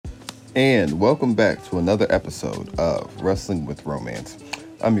And welcome back to another episode of Wrestling with Romance.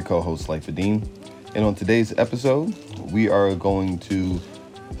 I'm your co-host, Life Dean, and on today's episode, we are going to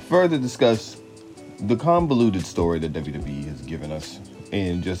further discuss the convoluted story that WWE has given us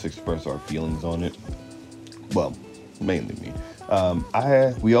and just express our feelings on it. Well, mainly me.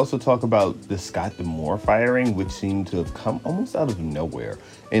 We also talk about the Scott D'Amore firing, which seemed to have come almost out of nowhere.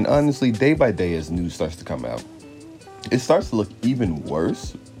 And honestly, day by day, as news starts to come out, it starts to look even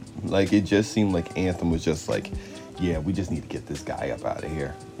worse. Like, it just seemed like Anthem was just like, yeah, we just need to get this guy up out of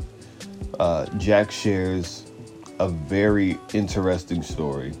here. Jack shares a very interesting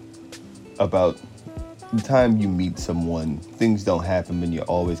story about the time you meet someone, things don't happen, and you're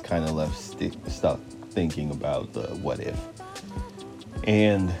always kind of left stuck thinking about the what if.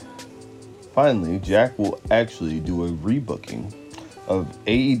 And finally, Jack will actually do a rebooking of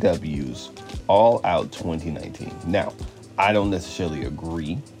AEW's All Out 2019. Now, I don't necessarily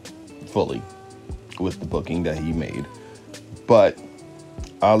agree fully with the booking that he made, but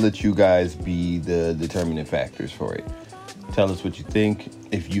I'll let you guys be the determining factors for it. Tell us what you think.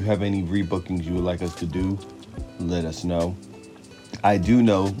 If you have any rebookings you would like us to do, let us know. I do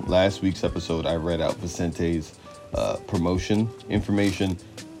know last week's episode I read out Vicente's promotion information.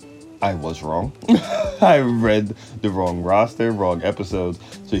 I was wrong. I read the wrong roster, wrong episodes.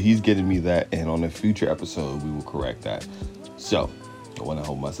 So he's getting me that, and on a future episode we will correct that. So I want to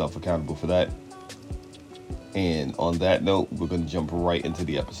hold myself accountable for that. And on that note, we're going to jump right into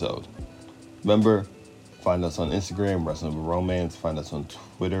the episode. Remember, find us on Instagram, Wrestling with Romance. Find us on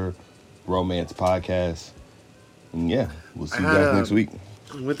Twitter, Wromance Podcast. And yeah, we'll see you guys next week.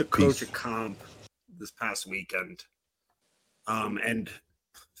 With a coach at comp this past weekend. And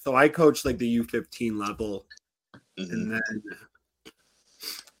so I coached like the U15 level. Mm-hmm. And then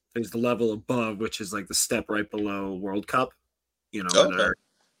there's the level above, which is like the step right below World Cup. You know,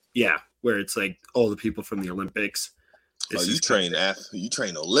 where it's like all the people from the Olympics. You train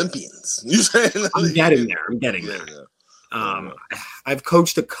Olympians. I'm getting there. I've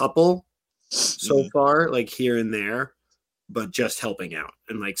coached a couple so far, like here and there, but just helping out.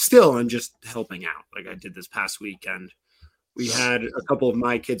 And like still I'm just helping out. Like I did this past weekend. We had a couple of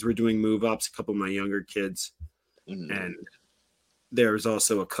my kids were doing move ups, a couple of my younger kids. Mm-hmm. And there was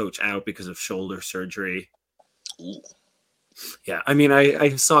also a coach out because of shoulder surgery. Ooh. Yeah, I mean, I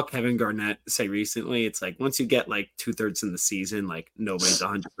saw Kevin Garnett say recently, it's like once you get like 2/3 in the season, like nobody's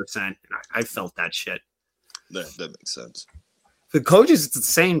 100%. And I felt that shit. That makes sense. The coaches, it's the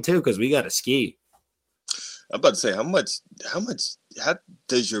same too, because we got to ski. I'm about to say, how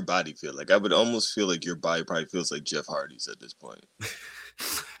does your body feel? Like, I would almost feel like your body probably feels like Jeff Hardy's at this point.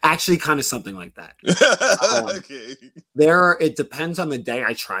 Actually, kind of something like that. Okay. It depends on the day.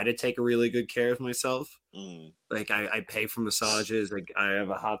 I try to take a really good care of myself. Mm. Like I pay for massages. Like I have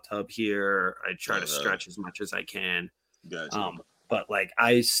a hot tub here. I try to stretch as much as I can. Gotcha. But like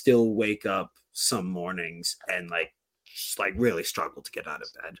I still wake up some mornings and like just like really struggle to get out of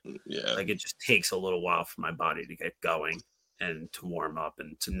bed. Yeah. Like it just takes a little while for my body to get going and to warm up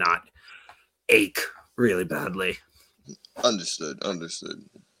and to not ache really badly. Understood.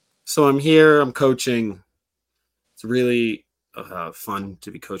 So I'm here. I'm coaching. It's really fun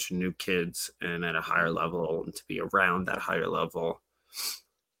to be coaching new kids and at a higher level and to be around that higher level.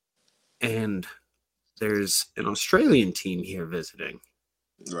 And there's an Australian team here visiting.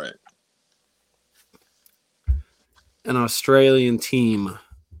 Right. An Australian team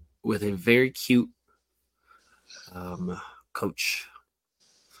with a very cute coach.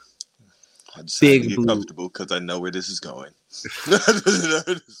 I decided to get comfortable because I know where this is going.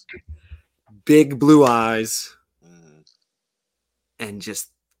 Big blue eyes. And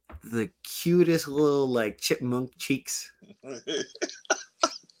just the cutest little like chipmunk cheeks.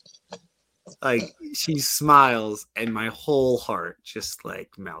 Like she smiles and my whole heart just like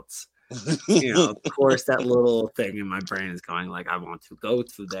melts. You know, of course that little thing in my brain is going like, I want to go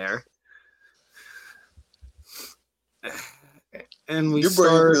to there. And your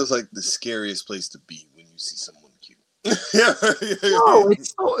brain feels like the scariest place to be when you see someone cute.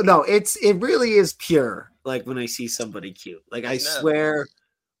 It really is pure. Like when I see somebody cute, like I swear,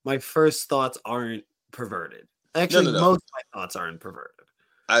 my first thoughts aren't perverted. Actually, most of my thoughts aren't perverted.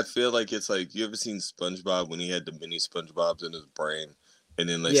 I feel like it's like, you ever seen SpongeBob when he had the mini SpongeBobs in his brain, and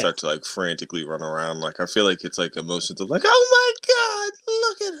then they start to like frantically run around? Like I feel like it's like emotions of like, oh my god,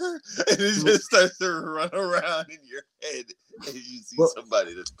 look at her, and it just starts to run around in your head as you see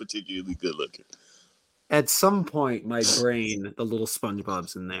somebody that's particularly good looking. At some point, my brain, the little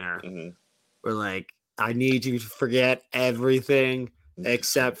SpongeBob's in there, were like, I need you to forget everything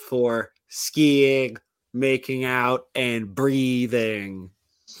except for skiing, making out, and breathing.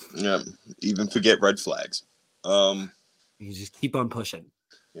 Yeah, even forget red flags. You just keep on pushing.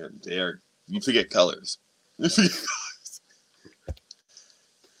 Yeah, you forget colors.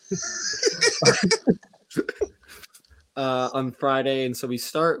 On Friday, and so we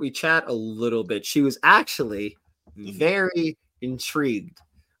chat a little bit. She was actually very intrigued.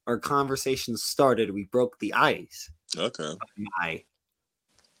 Our conversation started. We broke the ice. Okay. My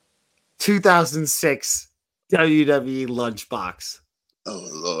 2006 WWE lunchbox. Oh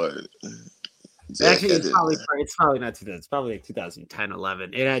Lord. Actually, it's probably not 2000. It's probably like 2010,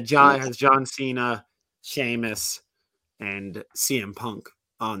 11. It had has John Cena, Sheamus, and CM Punk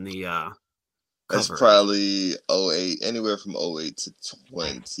on the That's cover. probably 08, anywhere from 08 to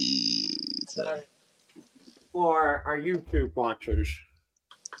 2010. For our YouTube watchers.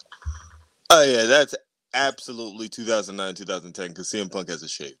 Oh yeah, that's absolutely 2009, 2010 because CM Punk has a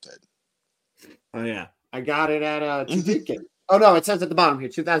shaved head. Oh yeah, I got it at Tudikin. Oh no, it says at the bottom here,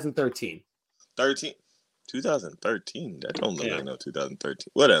 2013. 2013. That don't look like no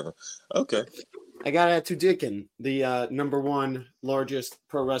 2013. Whatever. Okay. I got it at Tudikin, the #1 largest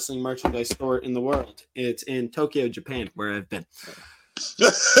pro wrestling merchandise store in the world. It's in Tokyo, Japan, where I've been.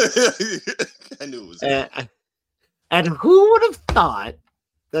 I knew it was. And who would have thought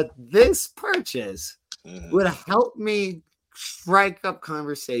that this purchase would help me strike up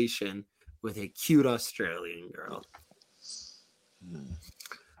conversation with a cute Australian girl?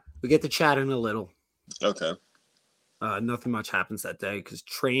 We get to chatting a little. Okay. Nothing much happens that day because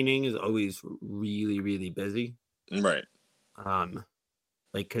training is always really, really busy. Right.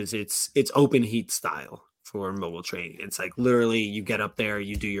 Because it's open heat style for mobile training. It's like literally you get up there,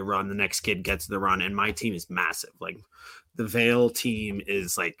 you do your run, the next kid gets the run, and my team is massive. Like the Vale team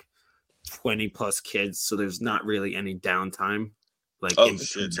is like 20 plus kids, so there's not really any downtime. Like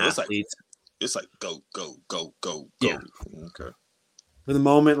shit! So it's like go. Yeah. Okay. From the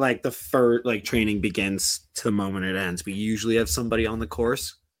moment like the first training begins to the moment it ends, we usually have somebody on the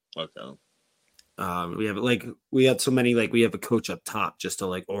course. Okay. We have so many we have a coach up top just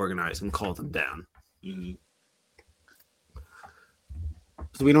to organize and call them down. Mm-hmm.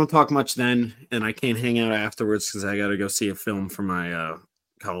 So we don't talk much then, and I can't hang out afterwards because I got to go see a film for my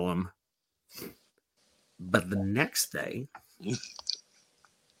column. But the next day,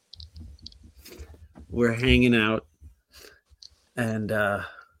 we're hanging out, and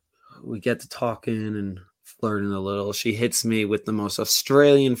we get to talking and flirting a little. She hits me with the most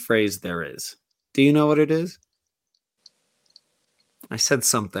Australian phrase there is. Do you know what it is? I said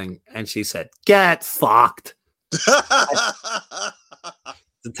something, and she said, "Get fucked." It's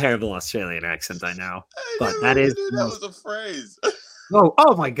a terrible Australian accent, I know. But that was a phrase.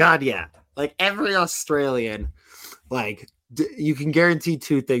 Oh my God, yeah. Like every Australian, you can guarantee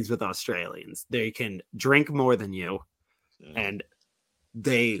two things with Australians. They can drink more than you, and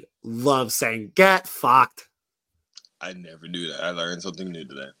they love saying, "Get fucked." I never knew that. I learned something new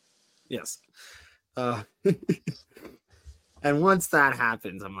today. Yes. And once that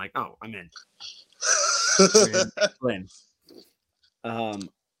happens, I'm like, oh, I'm in.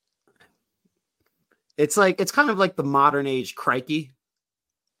 It's kind of like the modern age crikey.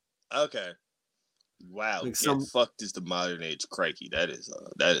 Okay. Wow. Get fucked is the modern age crikey. That is a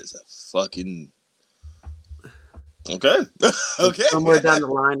fucking okay. Okay. Somewhere down the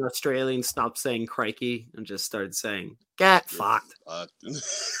line, Australians stopped saying crikey and just started saying "get fucked."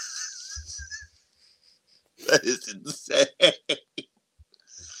 That is insane.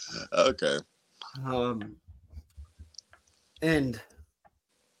 Okay. And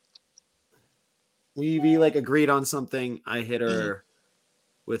we agreed on something. I hit her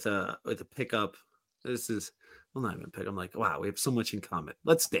with a pickup. This is not even a pick. I'm like, wow, we have so much in common.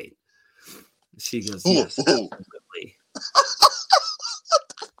 Let's date. She goes, yes, absolutely.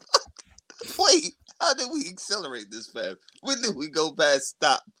 Wait, how did we accelerate this fast? When did we go past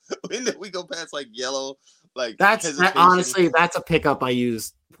stop? When did we go past yellow? Honestly, that's a pickup I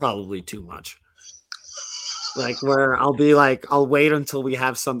use probably too much. Where I'll be I'll wait until we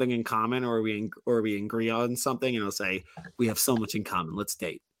have something in common or we agree on something, and I'll say we have so much in common. Let's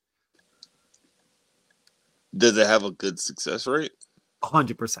date. Does it have a good success rate?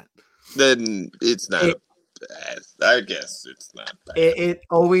 100%. Then it's not bad. I guess it's not bad. It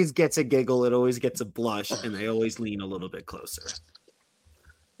always gets a giggle. It always gets a blush, and they always lean a little bit closer.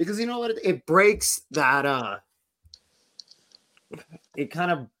 Because you know what? It breaks that. It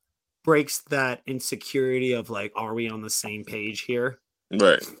kind of breaks that insecurity of are we on the same page here?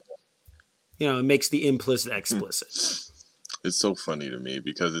 Right. It makes the implicit explicit. It's so funny to me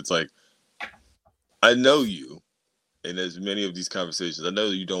because it's I know you, and as many of these conversations, I know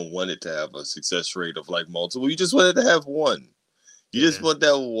you don't want it to have a success rate of multiple. You just want it to have one. You just want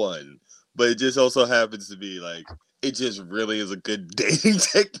that one. But it just also happens to be like, it just really is a good dating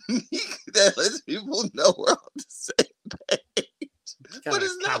technique that lets people know we're on the same page. But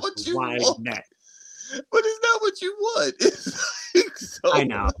it's not what you want. Net. But it's not what you want. It's like, so... I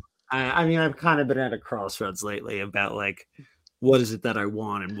know. I mean, I've kind of been at a crossroads lately about like, what is it that I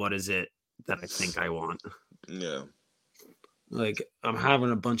want and what is it that I think I want? Yeah. Like, I'm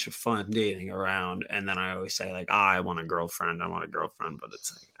having a bunch of fun dating around, and then I always say like, I want a girlfriend. But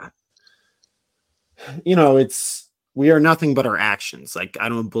it's like, we are nothing but our actions. Like, I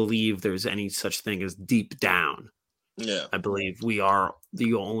don't believe there's any such thing as deep down. Yeah. I believe we are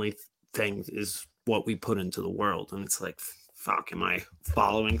the only thing is what we put into the world. And it's like, fuck, am I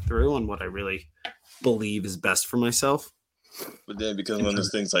following through on what I really believe is best for myself? But then because one of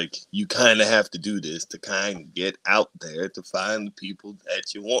those things, like, you kind of have to do this to kind of get out there to find the people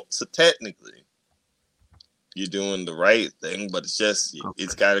that you want. So technically, you're doing the right thing, but it's just,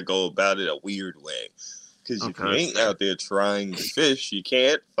 it's got to go about it a weird way. Because if you ain't out there trying to fish, you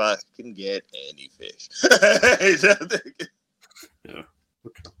can't fucking get any fish. Yeah.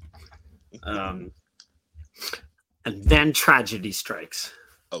 Okay. And then tragedy strikes.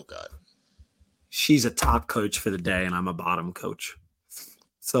 Oh, God. She's a top coach for the day, and I'm a bottom coach.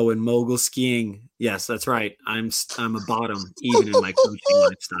 So in mogul skiing, yes, that's right. I'm a bottom, even in my coaching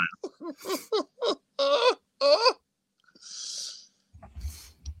lifestyle.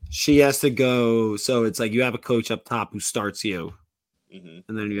 She has to go. So it's like you have a coach up top who starts you, and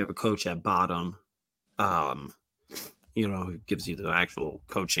then you have a coach at bottom, who gives you the actual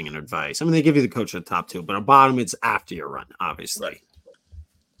coaching and advice. I mean, they give you the coach at the top too, but at bottom, it's after your run, obviously. Right.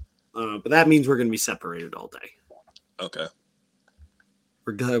 But that means we're going to be separated all day. Okay.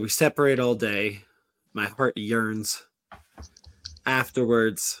 We separate all day. My heart yearns.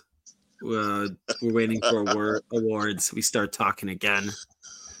 Afterwards, we're waiting for awards. We start talking again.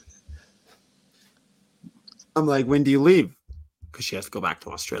 I'm like, when do you leave? Because she has to go back to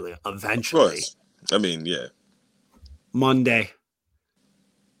Australia eventually. Of course. I mean, yeah. Monday.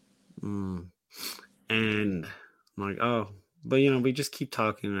 And I'm like, oh. But, we just keep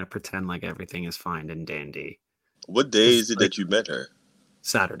talking and I pretend like everything is fine and dandy. What day is it that you met her?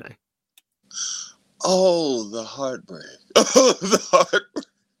 Saturday. Oh, the heartbreak. Oh, the heartbreak.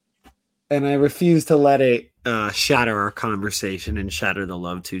 And I refuse to let it shatter our conversation and shatter the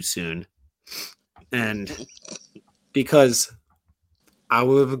love too soon. And because I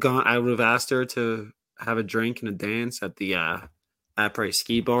would have asked her to have a drink and a dance at the après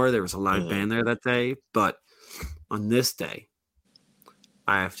ski bar. There was a live band there that day. But on this day,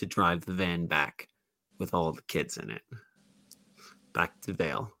 I have to drive the van back with all the kids in it back to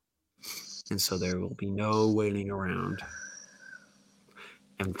Vale. And so there will be no waiting around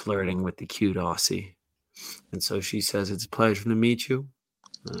and flirting with the cute Aussie. And so she says, it's a pleasure to meet you.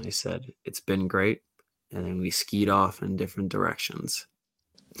 And I said, it's been great. And then we skied off in different directions.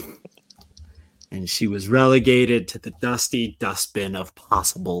 And she was relegated to the dusty dustbin of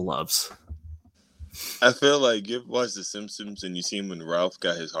possible loves. I feel like you've watched The Simpsons and you seen when Ralph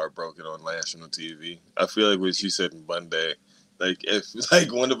got his heart broken on national TV. I feel like what you said in Monday, like if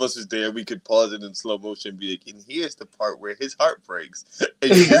like one of us was there, we could pause it in slow motion and be like, and here's the part where his heart breaks.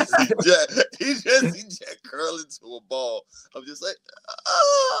 And you just see Jack curl into a ball. I'm just like,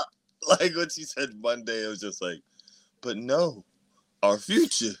 ah. Like what she said Monday, it was just like, but no, our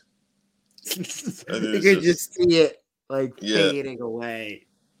future. You could just see it like fading away.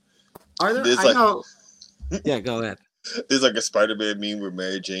 Are there? I know. Yeah, go ahead. There's like a Spider-Man meme where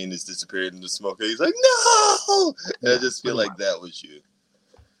Mary Jane is disappeared in the smoke. And he's like, no! And I just feel like that was you.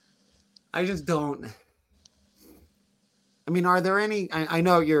 I just don't. I mean, are there any? I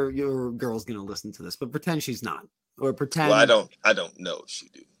know your girl's gonna listen to this, but pretend she's not, or pretend. Well, I don't know if she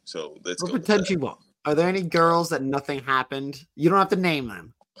do. So let's go. Pretend she won't. Are there any girls that nothing happened? You don't have to name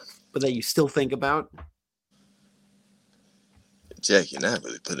them, but that you still think about. Jack, you're not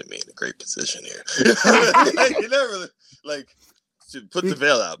really putting me in a great position here. You're not really to put the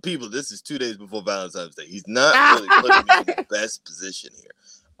veil out. People, this is 2 days before Valentine's Day. He's not really putting me in the best position here.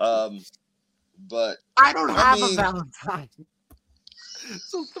 But I don't have a Valentine.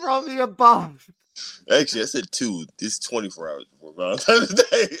 So throw me a bomb. Actually, I said 2. This is 24 hours before Valentine's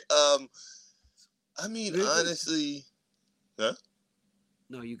Day. I mean, honestly, huh?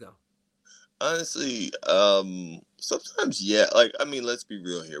 No, you go. Honestly, sometimes, yeah. Like, I mean, let's be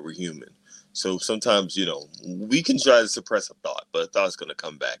real here. We're human. So sometimes, we can try to suppress a thought, but a thought's going to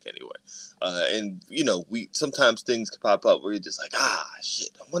come back anyway. And, sometimes things can pop up where you're just like,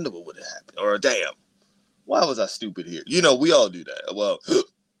 shit, I wonder what would have happened. Or, damn, why was I stupid here? We all do that. Well,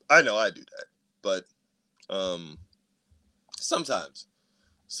 I know I do that. But Sometimes,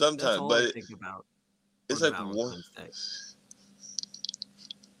 That's all but I think about. it's like one.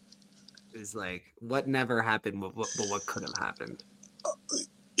 Is like what never happened, but what could have happened.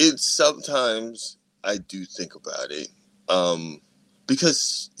 It's sometimes I do think about it,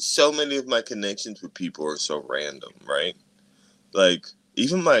 because so many of my connections with people are so random, right? Like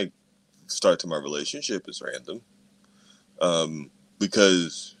even my start to my relationship is random,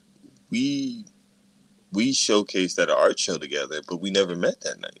 because we showcased at an art show together, but we never met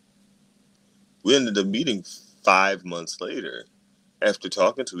that night. We ended up meeting 5 months later after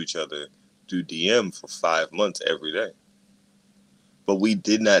talking to each other through DM for 5 months every day. But we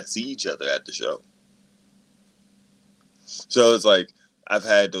did not see each other at the show. So it's like, I've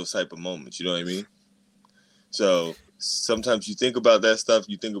had those type of moments, you know what I mean? So sometimes you think about that stuff,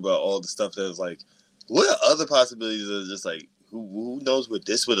 you think about all the stuff that was like, what are other possibilities of just like, who knows what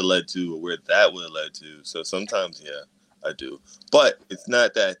this would have led to or where that would have led to? So sometimes, yeah, I do. But it's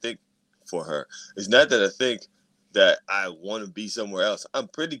not that I think for her. It's not that I think that I want to be somewhere else. I'm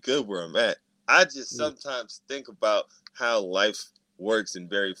pretty good where I'm at. I just sometimes think about how life works in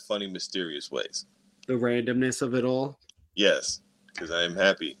very funny, mysterious ways. The randomness of it all. Yes, because I am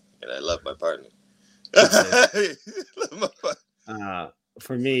happy and I love my partner.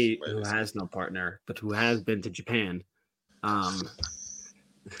 For me, who has no partner, but who has been to Japan, I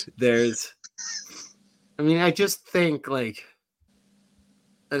just think like,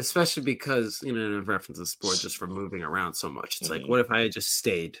 especially because, in reference to sport, just from moving around so much, it's like, what if I had just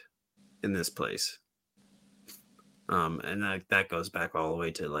stayed in this place? And that goes back all the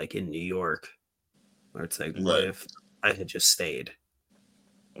way to like in New York, where it's like, what if I had just stayed,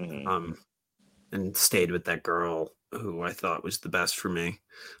 and stayed with that girl who I thought was the best for me,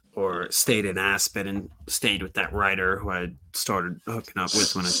 or stayed in Aspen and stayed with that writer who I started hooking up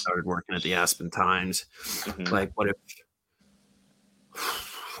with when I started working at the Aspen Times. Like, what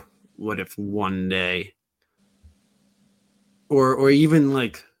if one day, or even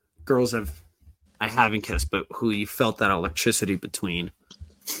like girls I haven't kissed, but who you felt that electricity between.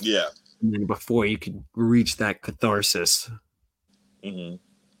 Yeah. And then before you could reach that catharsis,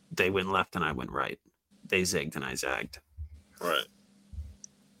 they went left and I went right. They zigged and I zagged. Right.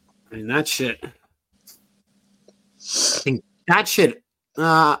 I mean, that shit. I think that shit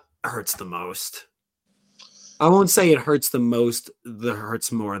hurts the most. I won't say it hurts the most. That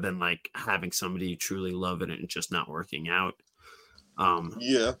hurts more than like having somebody you truly love and it just not working out.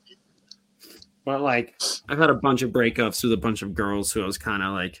 Yeah. But like, I've had a bunch of breakups with a bunch of girls who I was kind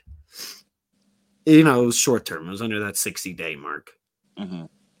of like, it was short term. It was under that 60-day mark.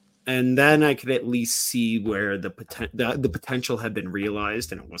 And then I could at least see where the potential had been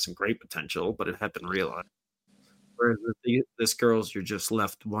realized, and it wasn't great potential, but it had been realized. Whereas with this girls, you're just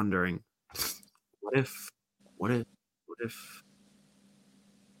left wondering, what if? Why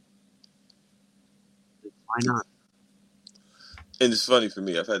not? And it's funny for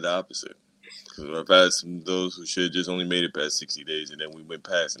me. I've had the opposite. Because I've had those who should have just only made it past 60 days, and then we went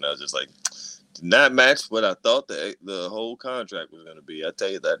past, and I was just like, did not match what I thought the whole contract was going to be. I'll tell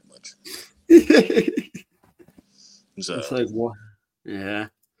you that much. So, it's like, what? Yeah.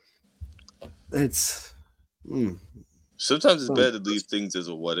 It's... Sometimes it's better to leave things as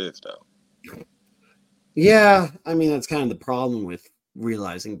a what if, though. Yeah, I mean, that's kind of the problem with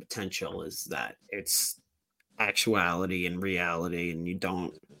realizing potential, is that it's actuality and reality, and you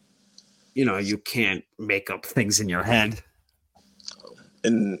don't, you can't make up things in your head.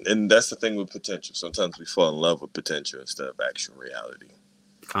 And that's the thing with potential. Sometimes we fall in love with potential instead of actual reality.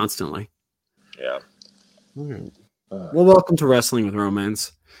 Constantly. Yeah. Well, welcome to Wrestling with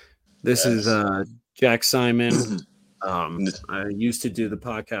Wromance. This is Jack Simon. I used to do the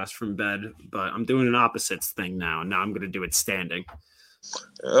podcast from bed, but I'm doing an opposites thing now. Now I'm going to do it standing.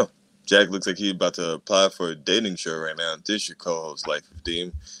 Yeah. Jack looks like he's about to apply for a dating show right now. This your co-host, Life of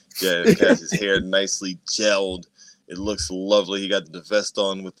Dean. Jack has his hair nicely gelled. It looks lovely. He got the vest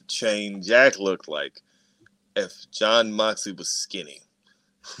on with the chain. Jack looked like if John Moxley was skinny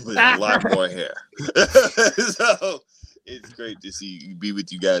with a lot more hair. So it's great to be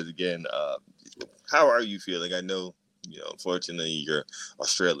with you guys again. How are you feeling? I know, unfortunately, your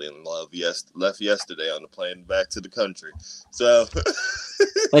Australian love left yesterday on the plane back to the country. So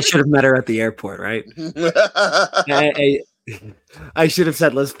I should have met her at the airport, right? I should have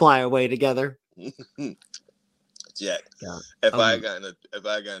said, let's fly away together. Jack, if I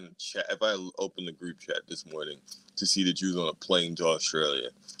opened the group chat this morning to see that you was on a plane to Australia,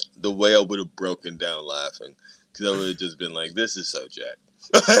 the way I would have broken down laughing, because I would have just been like, "This is so Jack."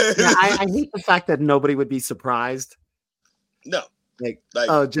 I hate the fact that nobody would be surprised. No,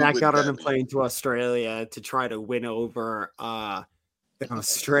 Jack got on a plane to Australia to try to win over an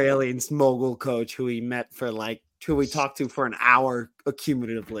Australian mogul coach who he talked to for an hour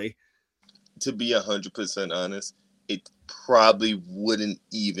cumulatively. To be 100% honest, it probably wouldn't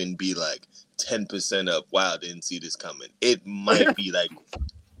even be like 10% up. Wow, didn't see this coming. It might be like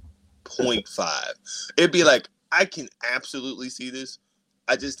 0.5. It'd be like, I can absolutely see this.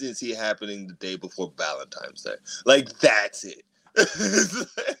 I just didn't see it happening the day before Valentine's Day. Like, that's it. This is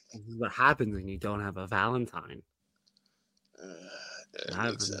what happens when you don't have a Valentine.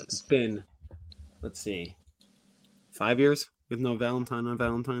 It's been, let's see, 5 years with no Valentine on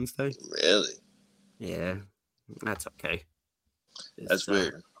Valentine's Day. Really? Yeah, that's okay. That's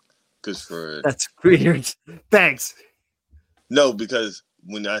weird. That's weird. Thanks. No, because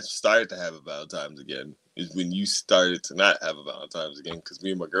when I started to have a Valentine's again is when you started to not have a Valentine's again, because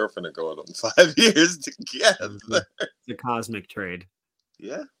me and my girlfriend are going on 5 years together. The cosmic trade.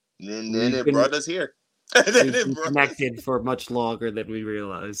 Yeah. And then it brought us here. We've been connected for much longer than we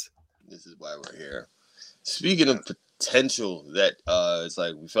realize. This is why we're here. Speaking of potential that it's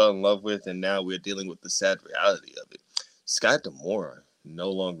like we fell in love with, and now we're dealing with the sad reality of it. Scott D'Amore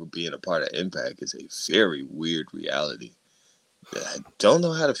no longer being a part of Impact is a very weird reality that I don't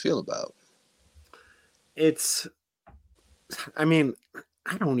know how to feel about. I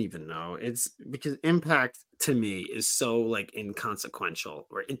don't even know. It's because Impact to me is so like inconsequential,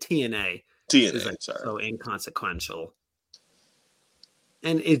 or in TNA is like so inconsequential.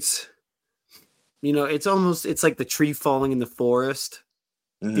 And it's it's like the tree falling in the forest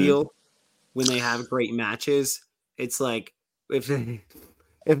deal when they have great matches. It's like if a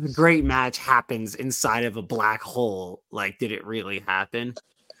great match happens inside of a black hole, like, did it really happen?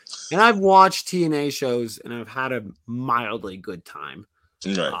 And I've watched TNA shows and I've had a mildly good time.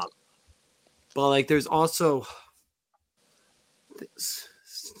 Right. But like, there's also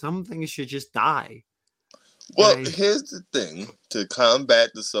some things should just die. Well, here's the thing. To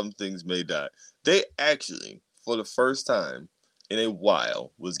combat the some things may die, they actually, for the first time in a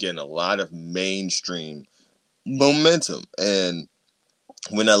while, was getting a lot of mainstream momentum. And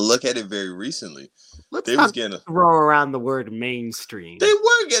when I look at it very recently, they was getting throw around the word mainstream. They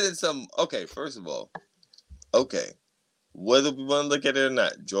were getting some. Okay, first of all, whether we want to look at it or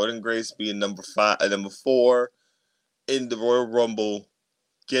not, Jordan Grace being number 4 in the Royal Rumble,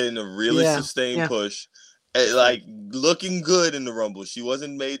 getting a really sustained push, and like looking good in the Rumble. She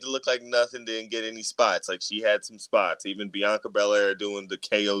wasn't made to look like nothing. Didn't get any spots. Like, she had some spots. Even Bianca Belair doing the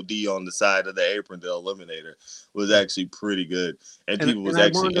KOD on the side of the apron to eliminate her was actually pretty good, and people was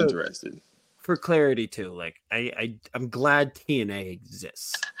actually interested. For clarity too, like I'm glad TNA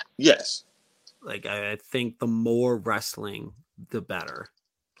exists. Yes. Like, I think the more wrestling, the better.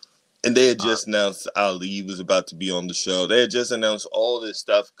 And they had just announced Ali was about to be on the show. They had just announced all this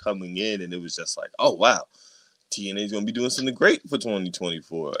stuff coming in, and it was just like, oh, wow. TNA is going to be doing something great for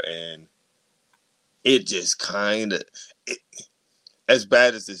 2024. And it just kind of... As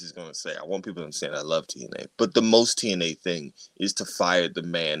bad as this is going to say, I want people to understand I love TNA. But the most TNA thing is to fire the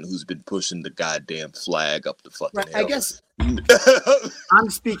man who's been pushing the goddamn flag up the fucking hill. I guess I'm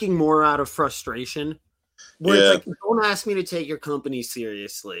speaking more out of frustration. Where it's like, don't ask me to take your company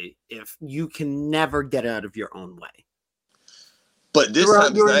seriously if you can never get out of your own way. But this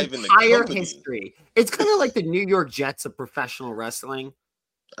time it's not even the company. History. It's kind of like the New York Jets of professional wrestling.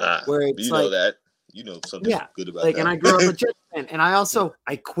 Where it's you know that. You know something good about that. And I grew up a Jets fan. And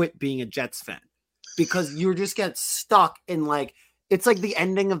I quit being a Jets fan because you just get stuck in like, it's like the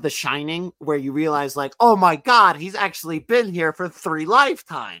ending of The Shining where you realize like, oh my God, he's actually been here for 3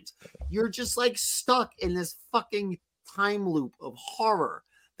 lifetimes. You're just like stuck in this fucking time loop of horror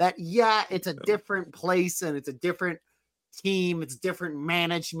that, it's a different place and it's a different team. It's different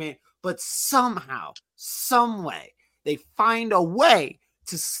management, but somehow, some way they find a way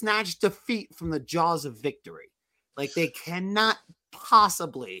to snatch defeat from the jaws of victory. Like, they cannot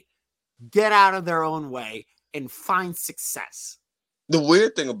possibly get out of their own way and find success. The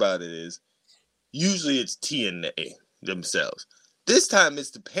weird thing about it is, usually it's TNA themselves. This time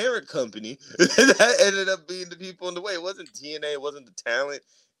it's the parent company that ended up being the people in the way. It wasn't TNA, it wasn't the talent.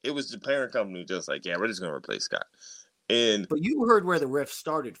 It was the parent company just like, we're just going to replace Scott. But you heard where the rift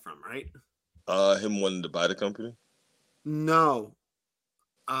started from, right? Him wanting to buy the company? No.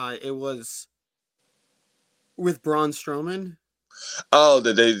 It was with Braun Strowman. Oh,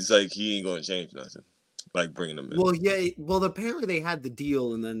 that they just like, he ain't going to change nothing. Like, bringing them in. Well, well, apparently they had the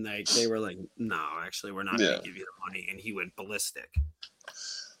deal, and then they were like, no, actually, we're not going to give you the money, and he went ballistic.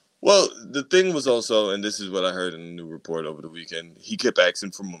 Well, the thing was also, and this is what I heard in the new report over the weekend, he kept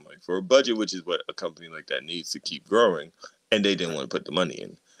asking for more money for a budget, which is what a company like that needs to keep growing. and they didn't want to put the money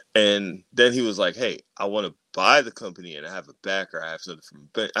in. And then he was like, "Hey, I want to buy the company, and I have a backer. I have something from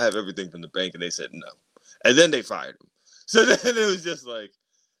I have everything from the bank." And they said no, and then they fired him. So then it was just like,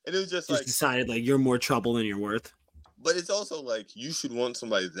 and it was just like decided like you're more trouble than you're worth. But it's also like you should want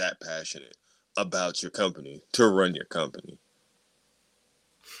somebody that passionate about your company to run your company.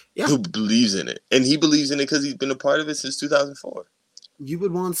 Yeah. Who believes in it. And he believes in it because he's been a part of it since 2004. You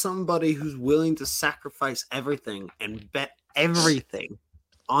would want somebody who's willing to sacrifice everything and bet everything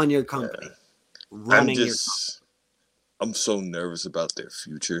on your company. Yeah. Running I'm so nervous about their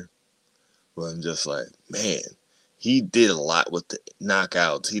future. But I'm just like, man, he did a lot with the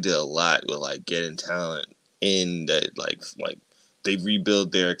knockouts. He did a lot with like getting talent in that like they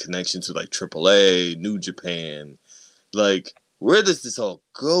rebuild their connection to like AAA, New Japan. Like, where does this all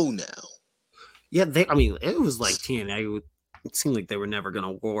go now? Yeah, it was like TNA. It seemed like they were never going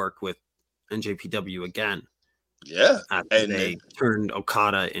to work with NJPW again. Yeah. After they turned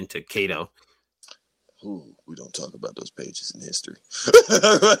Okada into Kato. Ooh, we don't talk about those pages in history.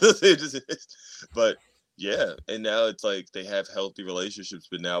 But yeah, and now it's like they have healthy relationships,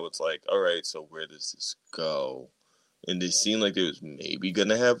 but now it's like, all right, so where does this go? And they seem like they was maybe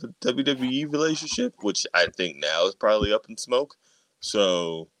gonna have a WWE relationship, which I think now is probably up in smoke.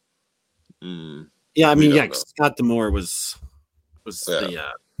 So, yeah, I mean, Scott D'Amore was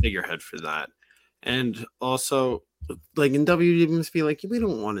the figurehead for that, and also like in WWE, must be like, we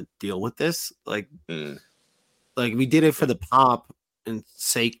don't want to deal with this, like we did it for the pop and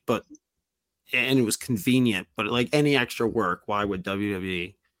sake, and it was convenient, but like any extra work, why would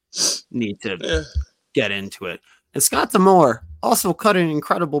WWE need to get into it? And Scott D'Amore also cut an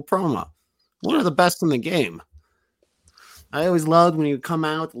incredible promo. One of the best in the game. I always loved when he would come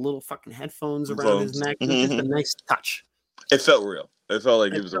out with little fucking headphones around his neck. It was just a nice touch. It felt real. It felt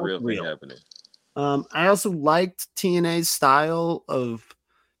like it was a real thing happening. I also liked TNA's style of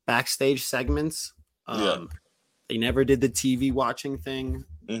backstage segments. They never did the TV watching thing.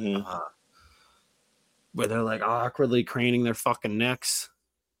 Where they're like awkwardly craning their fucking necks.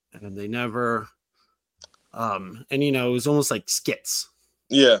 And they never... and it was almost like skits.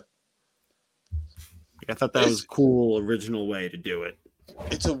 Yeah. I thought that was a cool original way to do it.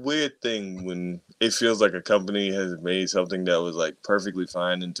 It's a weird thing when it feels like a company has made something that was like perfectly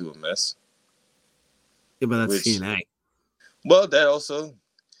fine into a mess. Yeah, but that's TNA. Well, that also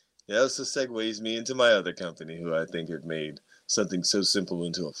segues me into my other company, who I think have made something so simple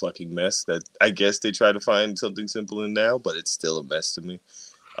into a fucking mess that I guess they try to find something simple in now, but it's still a mess to me.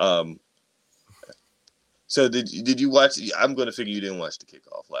 So did you watch? I'm going to figure you didn't watch the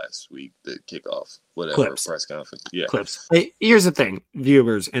kickoff last week. The kickoff, whatever press conference. Yeah, clips. Hey, here's the thing,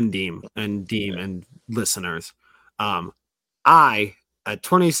 viewers and Deem and listeners. I, at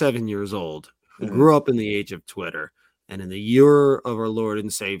 27 years old, who grew up in the age of Twitter and in the year of our Lord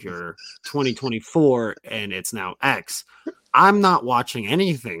and Savior 2024, and it's now X. I'm not watching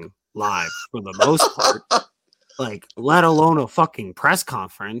anything live for the most part, like let alone a fucking press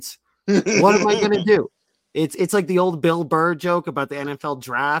conference. What am I going to do? It's like the old Bill Burr joke about the NFL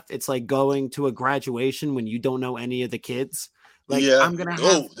draft. It's like going to a graduation when you don't know any of the kids. Like, I'm going to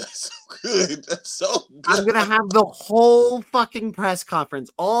have... that's so good. That's so good. I'm going to have the whole fucking press conference,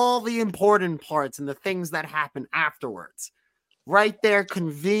 all the important parts and the things that happen afterwards. Right there,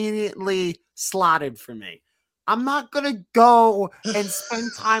 conveniently slotted for me. I'm not going to go and spend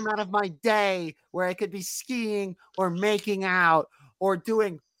time out of my day where I could be skiing or making out or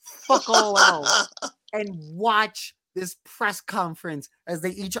doing fuck all else. And watch this press conference as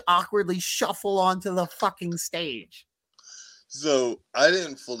they each awkwardly shuffle onto the fucking stage. So I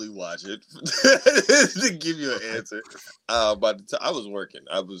didn't fully watch it to give you an answer. By the time I was working,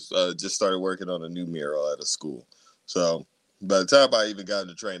 I was just started working on a new mural at a school. So by the time I even got on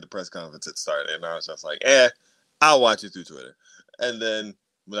the train, the press conference had started, and I was just like, I'll watch it through Twitter. And then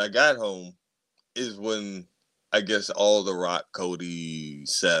when I got home, is when I guess all the Rock, Cody,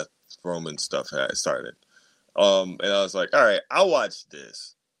 Seth, Roman stuff had started. And I was like, all right, I'll watch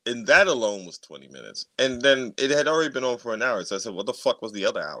this. And that alone was 20 minutes. And then it had already been on for an hour. So I said, what the fuck was the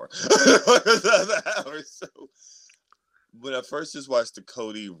other hour? So when I first just watched the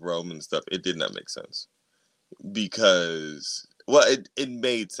Cody Roman stuff, it did not make sense. Because, it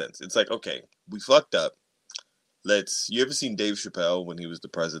made sense. It's like, okay, we fucked up. You ever seen Dave Chappelle when he was the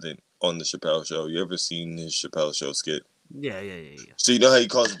president on the Chappelle Show? You ever seen his Chappelle Show skit? Yeah. So you know how he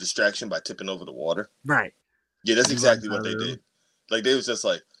caused a distraction by tipping over the water? Right. Yeah, that's exactly what they did. Like, they was just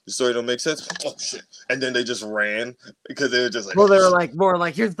like, the story don't make sense? Oh, shit. And then they just ran because they were just like... Well, they were like, more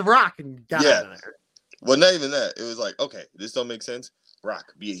like, here's the Rock, and got out of there. Well, not even that. It was like, okay, this don't make sense.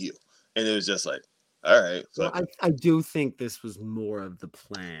 Rock, be a heel. And it was just like, All right. Well, I do think this was more of the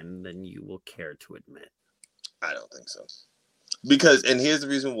plan than you will care to admit. I don't think so. Because, and here's the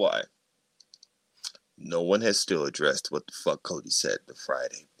reason why. No one has still addressed what the fuck Cody said the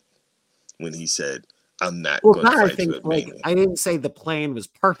Friday when he said, I'm not going to fight you at Mania. I didn't say the plan was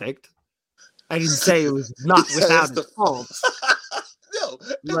perfect. I didn't say it was not without its faults. No,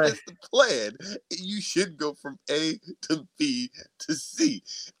 that's the plan. You should go from A to B to C.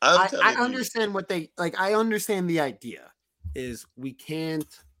 I understand what they like. I understand the idea is we can't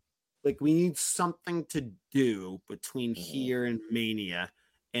we need something to do between here and Mania,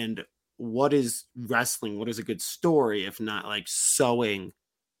 and what is wrestling? What is a good story if not like sowing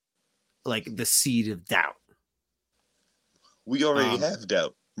the seed of doubt? We already have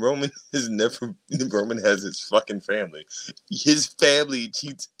doubt. Roman has his fucking family. His family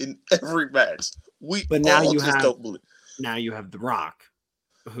cheats in every match. But now don't believe. Now you have The Rock,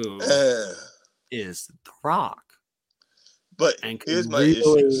 who is The Rock. But and here's my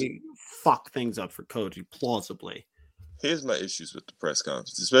really issues. Fuck things up for Cody plausibly. Here's my issues with the press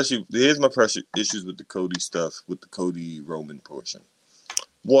conference. Here's my issues with the Cody stuff, with the Cody Roman portion.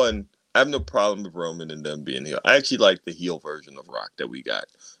 One, I have no problem with Roman and them being heel. I actually like the heel version of Rock that we got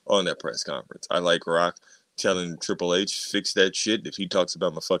on that press conference. I like Rock telling Triple H, fix that shit. If he talks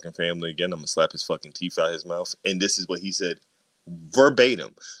about my fucking family again, I'm going to slap his fucking teeth out of his mouth. And this is what he said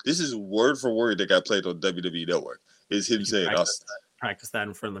verbatim. This is word for word that got played on WWE Network. Is him saying, practice that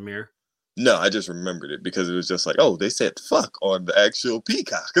in front of the mirror? No, I just remembered it because it was just like, oh, they said fuck on the actual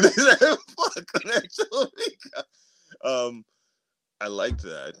Peacock. They said fuck on the actual Peacock. I liked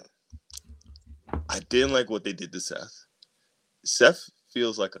that. I didn't like what they did to Seth. Seth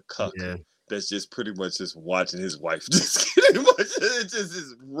feels like a cuck that's just pretty much just watching his wife. Just pretty much, it's just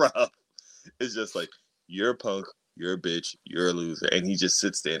is rough. It's just like, you're a punk, you're a bitch, you're a loser, and he just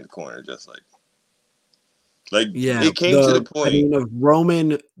sits there in the corner, just like it came to the point. I mean, of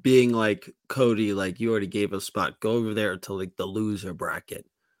Roman being like, Cody, like you already gave a spot. Go over there to the loser bracket.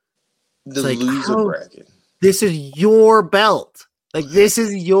 The loser bracket. This is your belt. This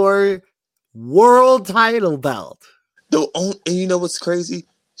is your world title belt. And you know what's crazy?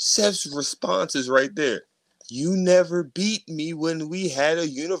 Seth's response is right there. You never beat me when we had a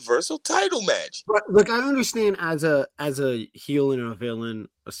universal title match. But look, I understand as a heel and a villain,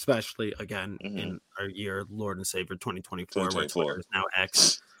 especially again in our year, Lord and Savior 2024, where Twitter is now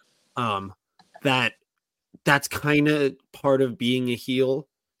X. That's kind of part of being a heel,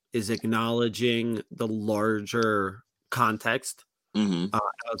 is acknowledging the larger context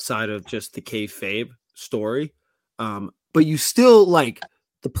outside of just the kayfabe story. But you still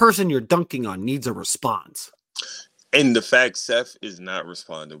the person you're dunking on needs a response. And the fact Seth is not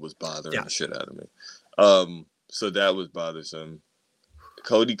responding was bothering the shit out of me. So that was bothersome.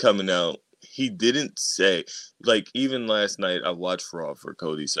 Cody coming out, he didn't say, even last night, I watched Raw for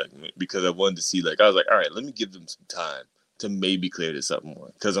Cody's segment because I wanted to see, I was like, all right, let me give them some time to maybe clear this up more.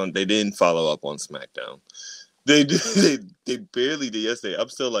 Because they didn't follow up on SmackDown. They barely did yesterday. I'm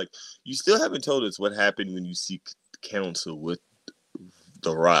still you still haven't told us what happened when you seek counsel with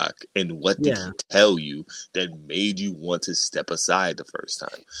The Rock, and what did he tell you that made you want to step aside the first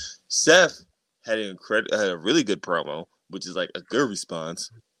time? Seth had a really good promo, which is a good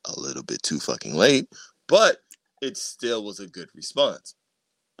response. A little bit too fucking late, but it still was a good response.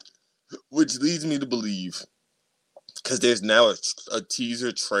 Which leads me to believe, because there's now a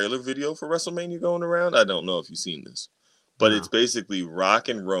teaser trailer video for WrestleMania going around. I don't know if you've seen this, but it's basically Rock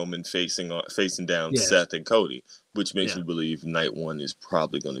and Roman facing down Seth and Cody, which makes me believe night one is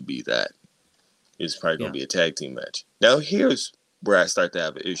probably going to be that. It's probably going to be a tag team match. Now, here's where I start to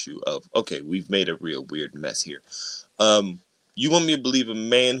have an issue of, okay, we've made a real weird mess here. You want me to believe a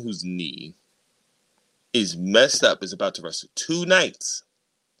man whose knee is messed up is about to wrestle 2 nights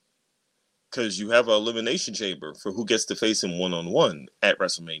because you have an elimination chamber for who gets to face him one-on-one at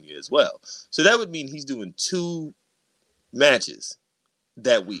WrestleMania as well. So that would mean he's doing 2 matches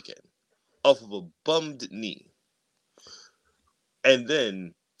that weekend off of a bummed knee. And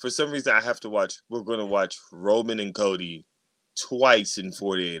then, for some reason, we're going to watch Roman and Cody twice in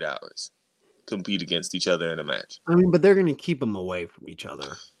 48 hours compete against each other in a match. I mean, but they're going to keep them away from each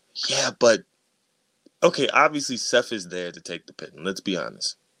other. Yeah, but, okay, obviously Seth is there to take the pin. Let's be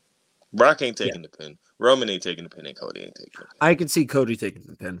honest. Brock ain't taking the pin. Roman ain't taking the pin, and Cody ain't taking the pin. I could see Cody taking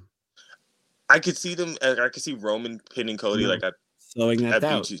the pin. I could see Roman pinning Cody slowing that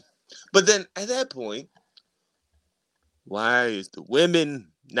down. But then, at that point, why is the women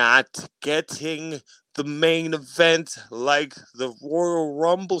not getting the main event like the Royal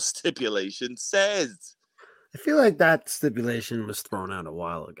Rumble stipulation says? I feel like that stipulation was thrown out a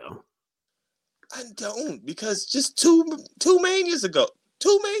while ago. I don't, because just two Manias ago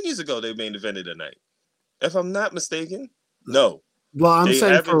they main evented a night. If I'm not mistaken, no. Well, I'm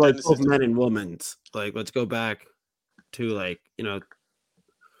saying for like both Genesis men and women's. Like, let's go back to like, you know.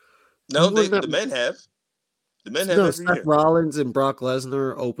 No, the men have. The men have every Seth year. Rollins and Brock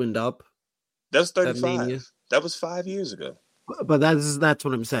Lesnar opened up. That was 35. That was 5 years ago. But that's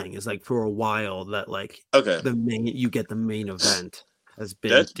what I'm saying. Is like for a while that like you get the main event has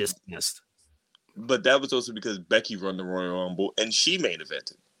been dismissed. But that was also because Becky run the Royal Rumble and she main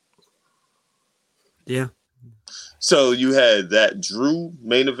evented. Yeah. So you had that Drew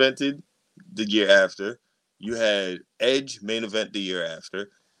main evented the year after. You had Edge main event the year after.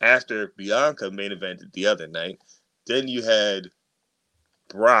 After Bianca main evented the other night. Then you had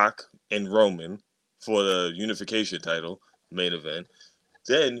Brock and Roman for the unification title main event.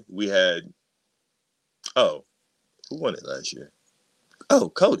 Then we had who won it last year? Oh,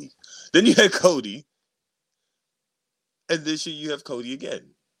 Cody. Then you had Cody. And this year you have Cody again.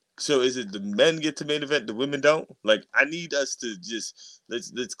 So is it the men get to main event, the women don't? Like, I need us to just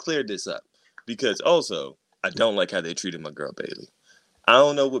let's clear this up. Because also, I don't like how they treated my girl Bayley. I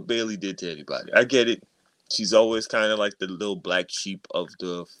don't know what Bayley did to anybody. I get it. She's always kind of like the little black sheep of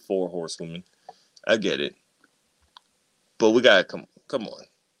the 4 horsewomen. I get it. But we gotta come on.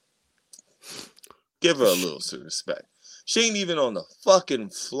 Give her a little respect. She ain't even on the fucking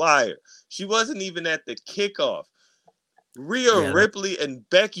flyer. She wasn't even at the kickoff. Rhea Ripley and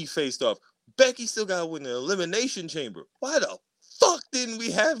Becky faced off. Becky still got to win the Elimination Chamber. Why the fuck didn't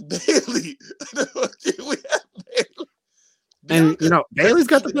we have Bayley? And Bayley's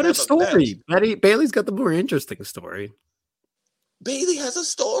got the better story. Bayley's got the more interesting story. Bayley has a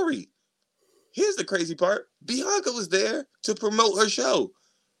story. Here's the crazy part. Bianca was there to promote her show.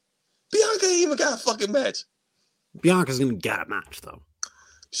 Bianca ain't even got a fucking match. Bianca's gonna get a match though.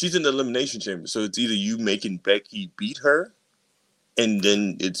 She's in the Elimination Chamber, so it's either you making Becky beat her, and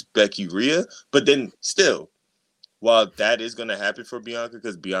then it's Becky Rhea. But then still, while that is going to happen for Bianca,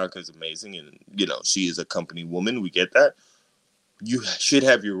 because Bianca is amazing, and she is a company woman, we get that. You should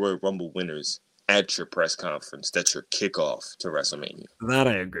have your Royal Rumble winners at your press conference. That's your kickoff to WrestleMania. That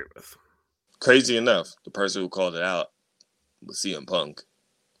I agree with. Crazy enough, the person who called it out was CM Punk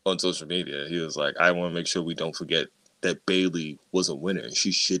on social media. He was like, I want to make sure we don't forget that Bayley was a winner and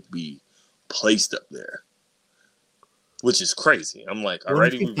she should be placed up there, which is crazy. I'm like,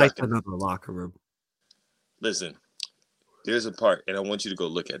 already we back in another locker room. Listen, there's a part, and I want you to go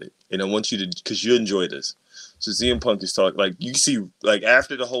look at it, and I want you to, because you enjoy this. So CM Punk is talking, like, you see, like,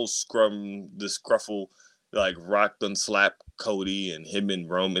 after the whole scruffle, like, Rock done slap Cody, and him and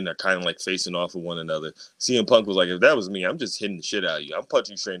Roman are kind of like facing off with one another. CM Punk was like, if that was me, I'm just hitting the shit out of you. I'm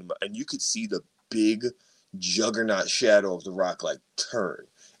punching straight in the mouth. And you could see the big juggernaut shadow of the Rock like turn,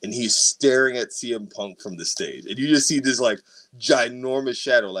 and he's staring at CM Punk from the stage, and you just see this like ginormous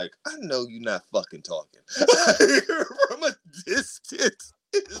shadow. Like, I know you're not fucking talking. From a distance,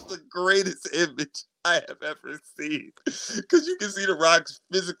 it is the greatest image I have ever seen, because you can see the Rock's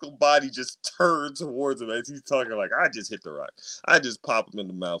physical body just turn towards him as he's talking. Like, I just hit the Rock. I just pop him in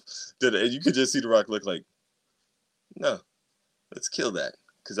the mouth, and you could just see the Rock look like, no, let's kill that,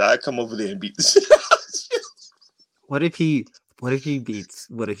 because I come over there and beat the shit out of you. What if he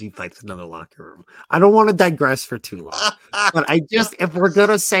fights another locker room? I don't want to digress for too long, but if we're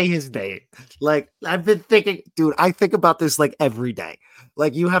gonna say his name, like, I've been thinking, dude, I think about this like every day.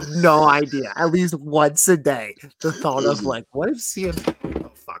 Like, you have no idea. At least once a day, the thought of like, what if CM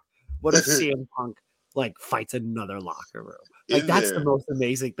Punk like fights another locker room? Like, that's the most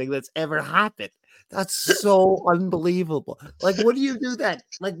amazing thing that's ever happened. That's so unbelievable. Like, what do you do then?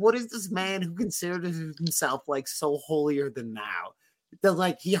 Like, what is this man who considers himself like so holier than thou?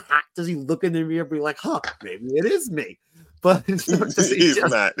 Does he look in the mirror and be like, huh, maybe it is me? But He's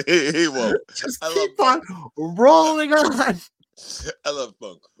not. He won't. Just keep on rolling on. I love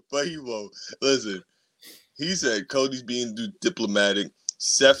Punk, but he won't. Listen, he said Cody's being diplomatic.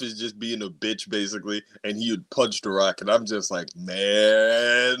 Seth is just being a bitch, basically, and he would punch the Rock, and I'm just like,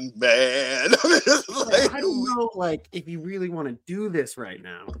 man. I don't know, like, if you really want to do this right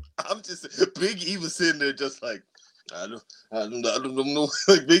now. Big E was sitting there just like, I don't know.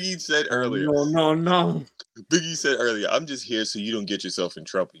 Like Big E said earlier. No. Big E said earlier, I'm just here so you don't get yourself in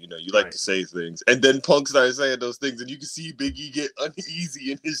trouble. You like to say things. And then Punk started saying those things, and you can see Big E get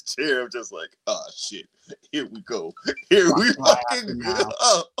uneasy in his chair. I'm just like, oh, shit. Here we go. Here we fucking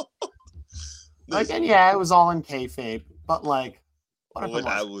go. Like, and yeah, it was all in kayfabe, but like,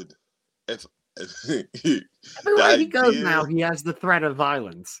 I would, if everywhere he goes now, he has the threat of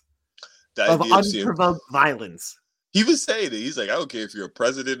violence, of unprovoked violence. He was saying it. He's like, I don't care if you're a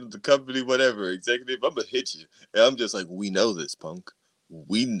president of the company, whatever, executive, I'm going to hit you. And I'm just like, we know this, punk.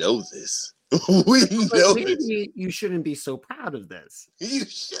 We know this. We know maybe this. you shouldn't be so proud of this. You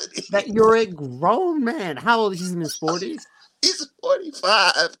should. That you're a grown man. How old is he? He's in his 40s? He's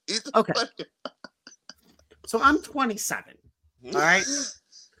 45. He's okay. 45. So I'm 27. All right.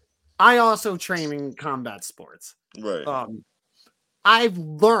 I also train in combat sports. Right. I've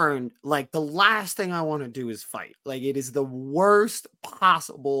learned like the last thing I want to do is fight. Like it is the worst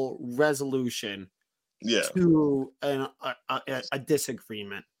possible resolution to a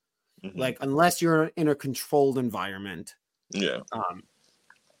disagreement. Mm-hmm. Like unless you're in a controlled environment. Yeah.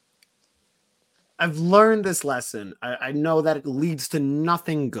 I've learned this lesson. I know that it leads to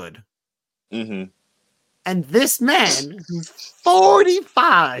nothing good. Mm-hmm. And this man, who's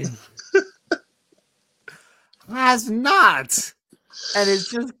 45, has not. And is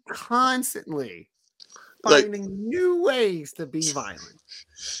just constantly finding new ways to be violent.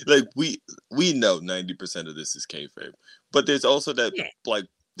 Like we know 90% of this is kayfabe, but there's also that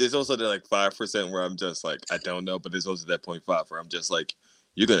there's also that 5% where I'm just like I don't know, but there's also that 0.5 where I'm just like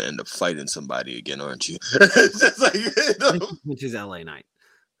you're gonna end up fighting somebody again, aren't you? It's just like, which is LA Night.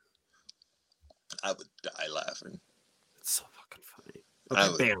 I would die laughing. It's so fucking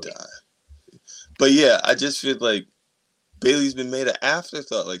funny. Okay, I would die. But yeah, I just feel like Bayley's been made an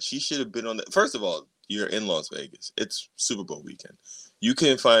afterthought. Like she should have been on the. First of all, you're in Las Vegas. It's Super Bowl weekend. You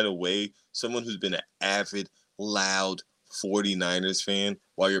can find a way. Someone who's been an avid, loud 49ers fan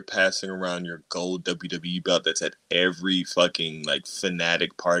while you're passing around your gold WWE belt that's at every fucking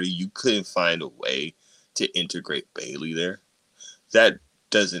fanatic party. You couldn't find a way to integrate Bayley there. That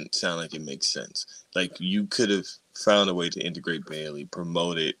doesn't sound like it makes sense. Like you could have found a way to integrate Bayley,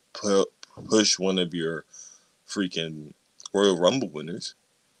 promote it, push one of your freaking Royal Rumble winners.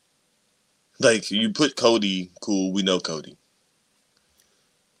 Like you put Cody, cool, we know Cody.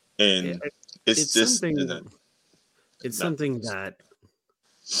 And it's just something it's something that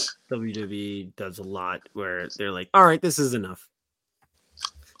WWE does a lot where they're like, all right, this is enough.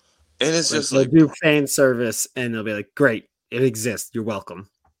 And it's just they'll do fan service and they'll be like, great, it exists, you're welcome.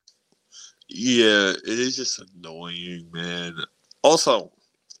 Yeah, it is just annoying, man. Also,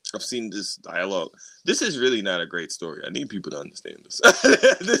 I've seen this dialogue. This is really not a great story. I need people to understand this.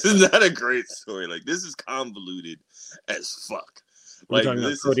 This is not a great story. Like, this is convoluted as fuck. We're talking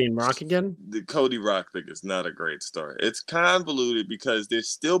about Cody and Rock again? The Cody Rock thing is not a great story. It's convoluted because there's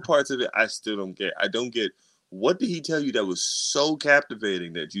still parts of it I still don't get. I don't get, what did he tell you that was so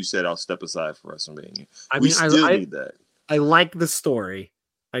captivating that you said, I'll step aside for WrestleMania? I need that. I like the story.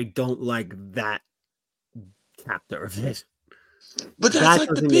 I don't like that chapter of it. But that's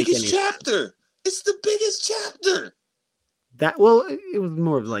the biggest chapter. It's the biggest chapter. It was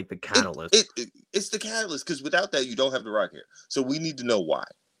more of the catalyst. It's the catalyst because without that, you don't have the Rock here. So we need to know why.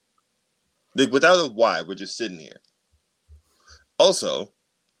 Without a why, we're just sitting here. Also,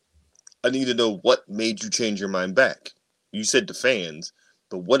 I need to know what made you change your mind back. You said the fans,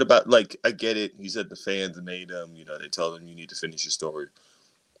 but what about I get it. You said the fans made them. They told them you need to finish your story.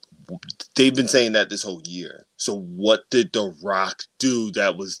 They've been saying that this whole year. So what did The Rock do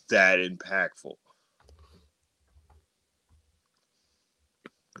that was that impactful?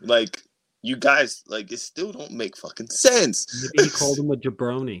 You guys, it still don't make fucking sense. Maybe he called him a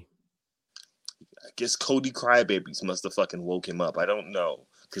jabroni. I guess Cody Crybabies must have fucking woke him up. I don't know.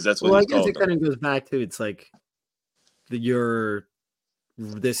 Because that's what he called him. I guess it kind of goes back to, it's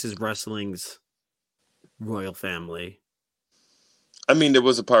this is wrestling's royal family. I mean, there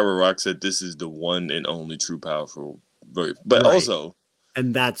was a part where Rock said this is the one and only true powerful, but also,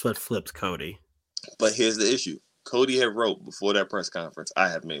 and that's what flips Cody. But here's the issue: Cody had wrote before that press conference, "I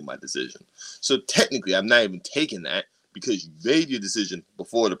have made my decision." So technically, I'm not even taking that because you made your decision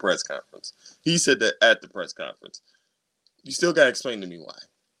before the press conference. He said that at the press conference. You still gotta explain to me why.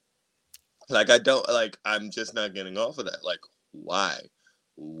 I'm just not getting off of that. Why?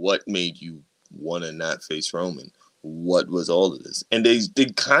 What made you want to not face Roman? What was all of this? And they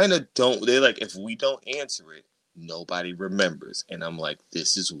kind of don't. They're like, if we don't answer it, nobody remembers. And I'm like,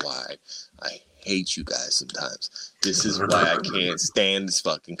 this is why I hate you guys sometimes. This is why I can't stand this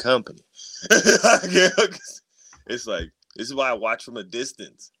fucking company. It's this is why I watch from a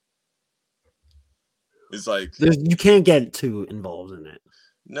distance. It's you can't get too involved in it.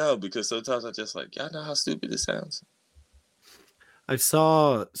 No, because sometimes I'm just y'all know how stupid it sounds. I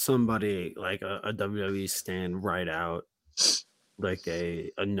saw somebody a WWE stand write out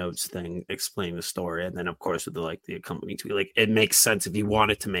a notes thing, explain the story, and then of course with the accompanying tweet, it makes sense if you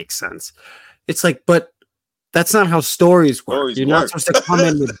want it to make sense. It's but That's not how stories work. Stories You're work. not supposed to come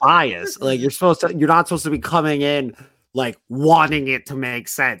in with bias. Like you're not supposed to be coming in like wanting it to make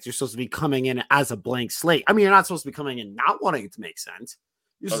sense. You're supposed to be coming in as a blank slate. I mean, you're not supposed to be coming in not wanting it to make sense.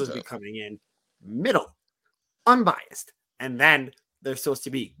 You're supposed to be coming in middle, unbiased. And then there's supposed to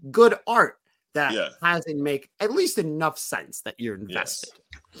be good art that has and make at least enough sense that you're invested.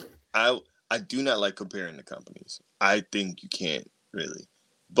 Yes. I do not like comparing the companies. I think you can't really.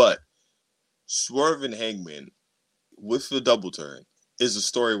 But Swerve and Hangman with the double turn is a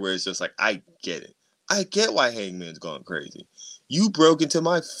story where it's just like, I get it. I get why Hangman's going crazy. You broke into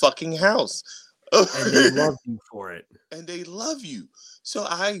my fucking house. And they love you for it. And they love you. So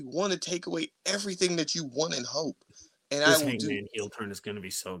I want to take away everything that you want and hope. And this I will Hangman heel turn is going to be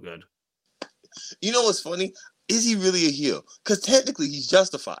so good. You know what's funny? Is he really a heel? Because technically he's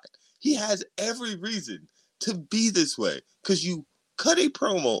justified. He has every reason to be this way. Because you cut a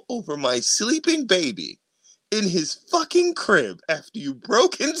promo over my sleeping baby in his fucking crib after you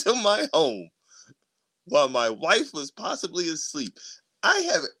broke into my home while my wife was possibly asleep. I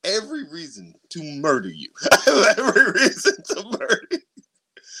have every reason to murder you. I have every reason to murder you.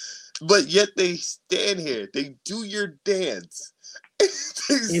 But yet they stand here. They do your dance.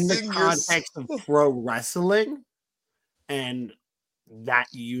 In the context of pro wrestling and that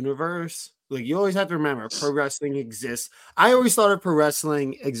universe, like you always have to remember, pro wrestling exists. I always thought of pro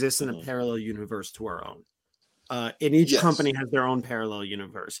wrestling exists in a parallel universe to our own. And each company has their own parallel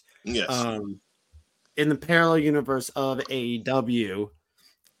universe. Yes. In the parallel universe of AEW,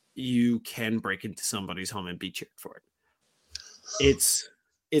 you can break into somebody's home and be cheered for it.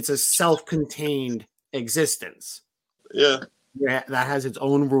 It's a self-contained existence. Yeah. That has its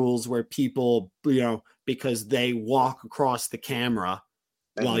own rules where people, because they walk across the camera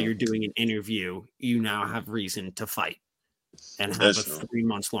while you're doing an interview, you now have reason to fight and have a 3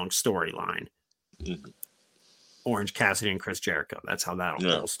 months long storyline. Mm-hmm. Orange Cassidy and Chris Jericho. That's how that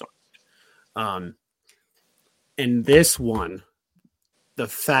all started. In this one, the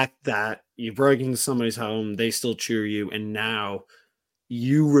fact that you're breaking into somebody's home, they still cheer you, and now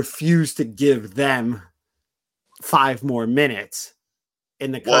you refuse to give them 5 more minutes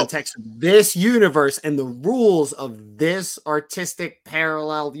in the context of this universe and the rules of this artistic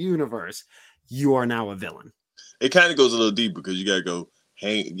parallel universe, you are now a villain. It kind of goes a little deep because you got to go,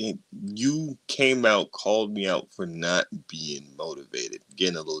 hey, you came out, called me out for not being motivated,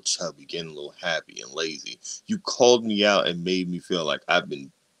 getting a little chubby, getting a little happy and lazy. You called me out and made me feel like I've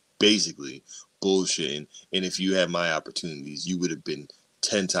been basically bullshitting. And if you had my opportunities, you would have been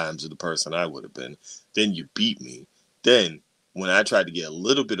 10 times the person I would have been. Then you beat me. Then when I tried to get a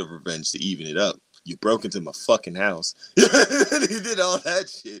little bit of revenge to even it up, you broke into my fucking house. You did all that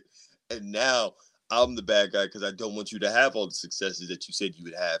shit. And now I'm the bad guy because I don't want you to have all the successes that you said you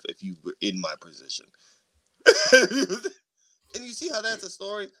would have if you were in my position. And you see how that's a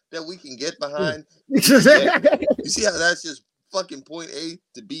story that we can get behind? You see how that's just fucking point A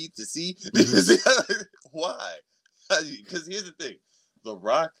to B to C? Why? Because here's the thing. The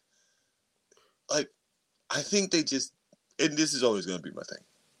Rock, I think they just, and this is always going to be my thing.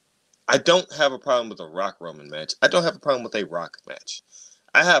 I don't have a problem with a Rock Roman match. I don't have a problem with a Rock match.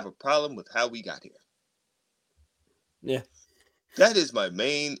 I have a problem with how we got here. Yeah. That is my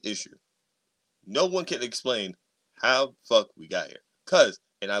main issue. No one can explain how the fuck we got here.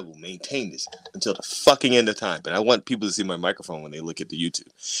 And I will maintain this until the fucking end of time. But I want people to see my microphone when they look at the YouTube.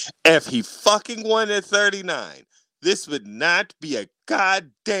 If he fucking won at 39, this would not be a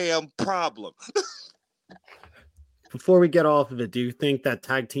goddamn problem. Before we get off of it, do you think that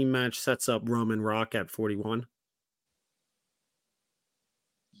tag team match sets up Roman Rock at 41?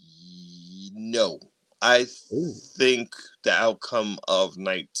 No. I think the outcome of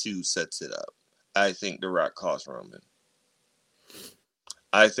night 2 sets it up. I think The Rock costs Roman.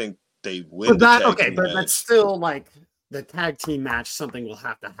 I think they win but that's still like the tag team match. Something will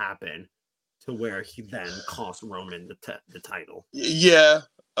have to happen to where he then costs Roman the title. Yeah.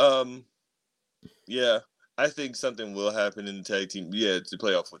 Yeah. I think something will happen in the tag team. Yeah, to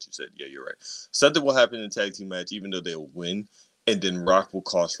play off what you said. Yeah, you're right. Something will happen in the tag team match, even though they'll win, and then Rock will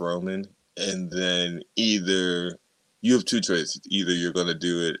cost Roman, and then either you have 2 choices. Either you're going to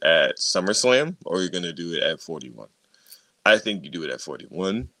do it at SummerSlam or you're going to do it at 41. I think you do it at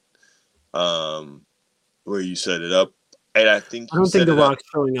 41, where you set it up. And I don't think The Rock's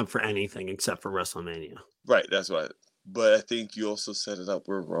showing up for anything except for WrestleMania. Right, that's why. But I think you also set it up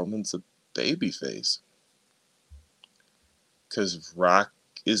where Roman's a babyface. Because Rock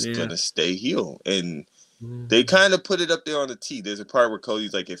is going to stay heel. And they kind of put it up there on the T. There's a part where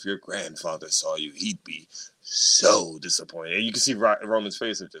Cody's like, if your grandfather saw you, he'd be so disappointed. And you can see Roman's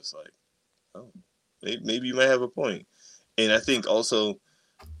face of just like, oh. Maybe you might have a point. And I think also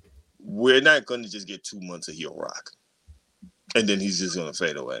we're not going to just get 2 months of heel Rock, and then he's just going to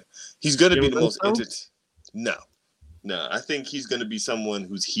fade away. He's going to be the most No. I think he's going to be someone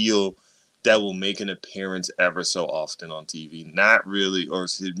who's heel that will make an appearance ever so often on TV. Not really, or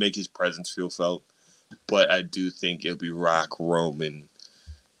make his presence feel felt. But I do think it'll be Rock, Roman,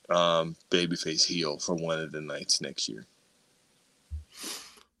 babyface heel for one of the nights next year.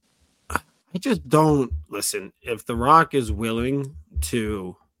 I just don't listen. If The Rock is willing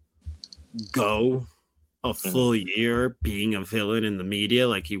to go a full year being a villain in the media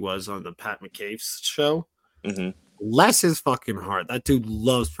like he was on the Pat McCabe's show, less is fucking hard. That dude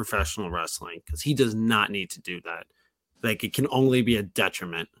loves professional wrestling because he does not need to do that. Like, it can only be a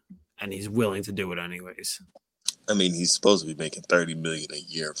detriment, and he's willing to do it anyways. I mean, he's supposed to be making $30 million a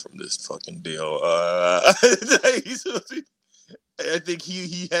year from this fucking deal. I think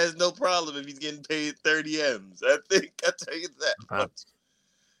he has no problem if he's getting paid 30 M's. I think I'll tell you that much.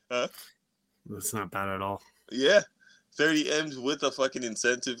 Huh? That's not bad at all. Yeah. 30 M's with a fucking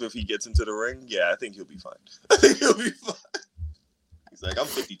incentive if he gets into the ring. Yeah, I think he'll be fine. I think he'll be fine. He's like, I'm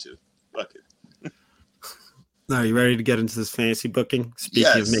 52. Fuck it. Are you ready to get into this fantasy booking?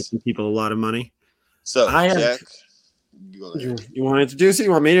 Speaking of making people a lot of money. So, Jack, you want to introduce it?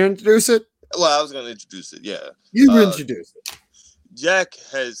 You want me to introduce it? Well, I was going to introduce it, yeah. You introduce it. Jack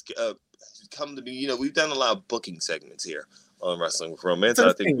has come to be, we've done a lot of booking segments here on Wrestling with Romance.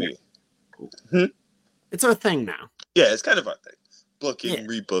 I think it's our thing now. Yeah, it's kind of our thing. Booking,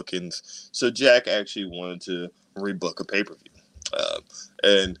 rebookings. So Jack actually wanted to rebook a pay-per-view.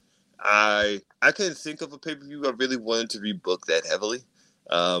 And I couldn't think of a pay-per-view I really wanted to rebook that heavily.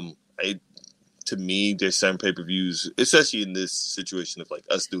 To me, there's some pay-per-views, especially in this situation of like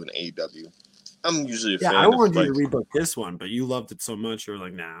us doing AEW. I'm usually a fan. I wanted you to rebook this one, but you loved it so much, you were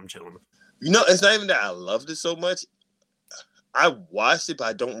like, nah, I'm chilling. It's not even that I loved it so much. I watched it, but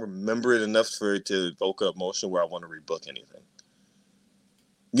I don't remember it enough for it to evoke an emotion where I want to rebook anything.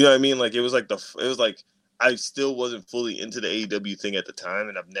 You know what I mean? Like, it was like I still wasn't fully into the AEW thing at the time,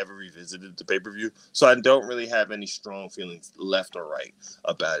 and I've never revisited the pay-per-view, so I don't really have any strong feelings left or right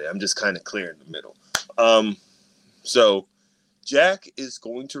about it. I'm just kind of clear in the middle. So Jack is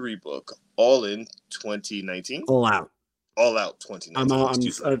going to rebook All In 2019. All Out 2019.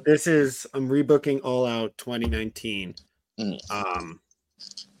 I'm rebooking All Out 2019.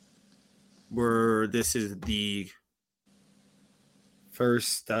 Where this is the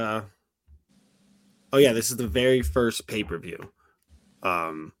first this is the very first pay-per-view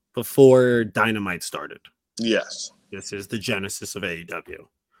before Dynamite started. Yes. This is the genesis of AEW.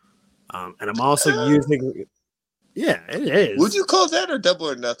 And I'm also using it is. Would you call that or Double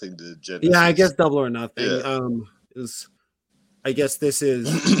or Nothing to genesis? Yeah, I guess Double or Nothing. Yeah. I guess this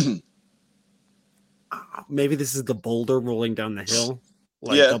is maybe this is the boulder rolling dodown the hill.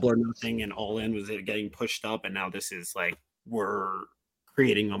 Double or Nothing and All In was it getting pushed up, and now this is like we're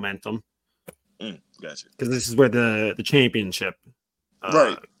creating momentum. Gotcha. Because this is where the championship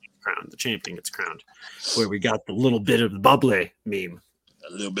right. Crowned. The champion gets crowned. Where we got the little bit of the bubbly meme.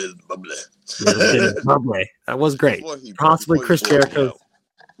 A little bit of the bubbly. That was great. Possibly Chris Jericho's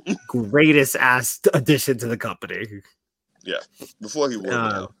greatest ass addition to the company. Yeah. Before he wore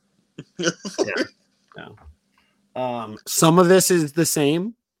out. Some of this is the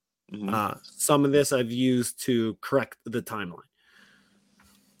same. Some of this I've used to correct the timeline.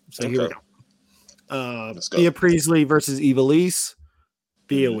 So here we go. Bea Priestley versus Ivelisse.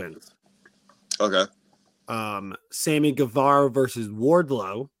 Bea wins. Okay. Sammy Guevara versus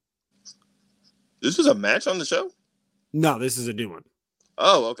Wardlow. This was a match on the show? No, this is a new one.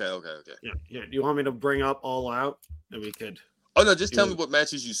 Oh, okay. Yeah. Do you want me to bring up All Out? And we could. Oh no, just tell me what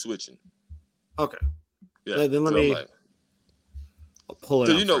matches you switching. Okay. Yeah. Then let me pull it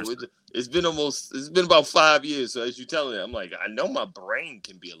up. First. It's been about 5 years. So as you telling it, I'm like, I know my brain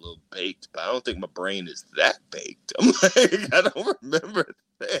can be a little baked, but I don't think my brain is that baked. I'm like, I don't remember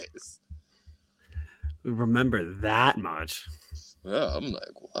this. Remember that much? Yeah, I'm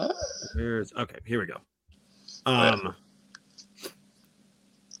like, what? Here we go.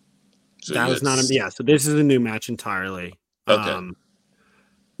 So that was not so this is a new match entirely. Okay.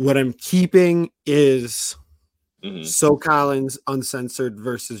 What I'm keeping is So Collins Uncensored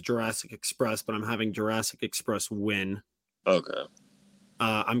versus Jurassic Express, but I'm having Jurassic Express win. Okay.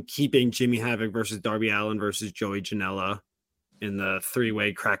 I'm keeping Jimmy Havoc versus Darby Allin versus Joey Janela in the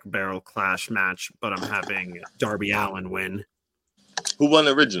 3-way Cracker Barrel Clash match, but I'm having Darby Allin win. Who won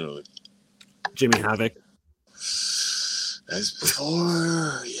originally? Jimmy Havoc. As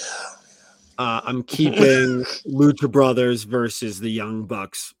before, yeah. I'm keeping Lucha Brothers versus the Young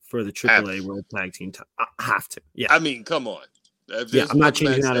Bucks for the AAA World Tag Team. I have to. Yeah. I mean, come on. I'm not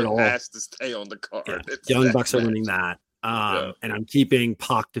changing that at all. Has to stay on the card. Yeah. Young Bucks are winning that. And I'm keeping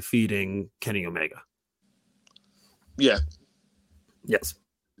Pac defeating Kenny Omega. Yeah. Yes.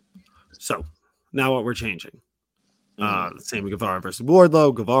 So now what we're changing. Sammy Guevara versus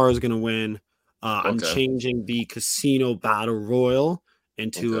Wardlow. Guevara is going to win. I'm changing the Casino Battle Royal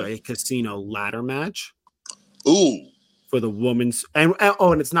into a Casino Ladder match. Ooh. For the women's and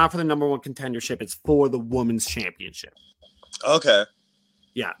it's not for the number one contendership, it's for the women's championship. Okay.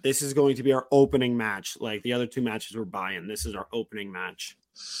 Yeah, this is going to be our opening match. Like the other two matches we're buying. This is our opening match.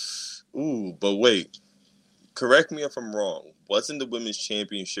 Ooh, but wait. Correct me if I'm wrong. Wasn't the women's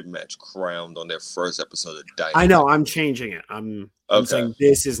championship match crowned on their first episode of Dynamite? I know, I'm changing it. I'm saying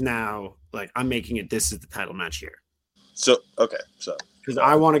this is now I'm making it this is the title match here. So because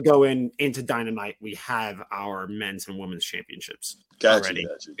I want to go into Dynamite, we have our men's and women's championships already.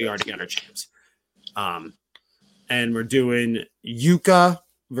 We already got our champs. And we're doing Yuka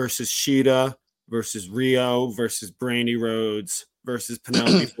versus Shida versus Rio versus Brandy Rhodes versus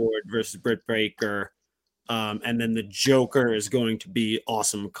Penelope Ford versus Britt Baker. And then the Joker is going to be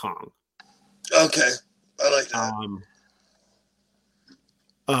Awesome Kong. Okay. I like that.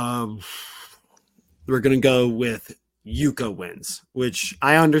 We're going to go with Yuka wins, which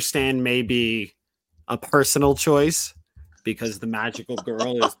I understand may be a personal choice because the magical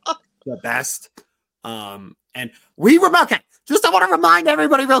girl is the best. And we were okay. Just I want to remind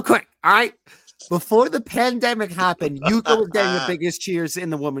everybody real quick. All right. Before the pandemic happened, Yuka was getting the biggest cheers in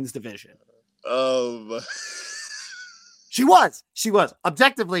the women's division. She was.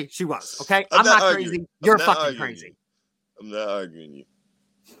 Objectively, she was. Okay. I'm not crazy. You're fucking crazy. I'm not arguing you.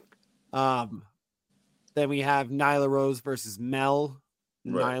 Then we have Nyla Rose versus Mel.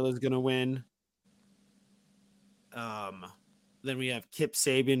 Right. Nyla's gonna win. Then we have Kip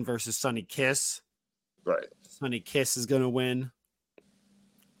Sabian versus Sonny Kiss. Right. Sonny Kiss is gonna win.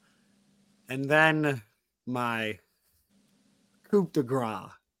 And then my coup de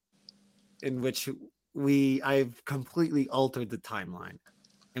grace, in which I've completely altered the timeline,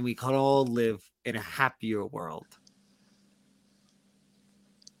 and we could all live in a happier world.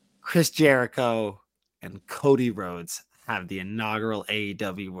 Chris Jericho and Cody Rhodes have the inaugural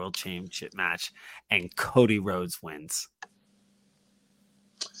AEW World Championship match, and Cody Rhodes wins.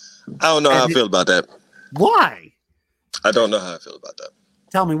 I don't know how I feel about that. Why? I don't know how I feel about that.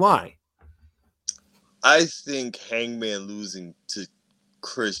 Tell me why. I think Hangman losing to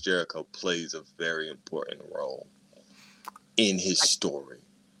Chris Jericho plays a very important role in his story.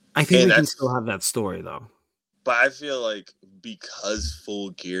 I think we can still have that story, though. But I feel like because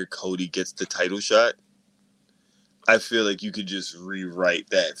Full Gear Cody gets the title shot, I feel like you could just rewrite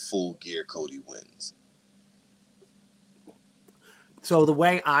that Full Gear Cody wins. So the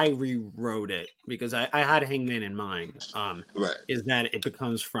way I rewrote it, because I had Hangman in mind, is that it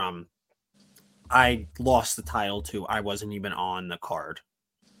becomes from I lost the title to I wasn't even on the card.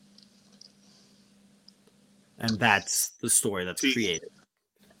 And that's the story that's created.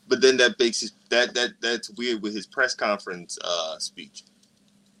 But then that makes it, that's weird with his press conference speech.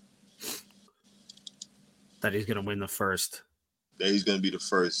 That he's going to win the first. That he's going to be the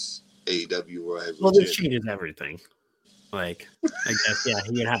first AEW World Heavyweight Well, this changes everything. Like, I guess, yeah,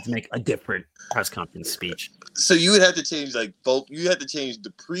 he would have to make a different press conference speech. So you would have to change both. You have to change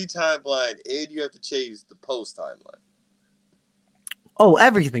the pre-timeline and you have to change the post-timeline. Oh,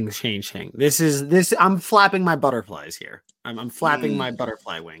 everything's changing. This. I'm flapping my butterflies here. I'm flapping my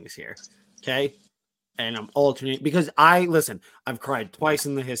butterfly wings here. Okay. And I'm alternating because I've cried twice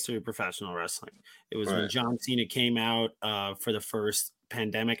in the history of professional wrestling. It was when John Cena came out for the first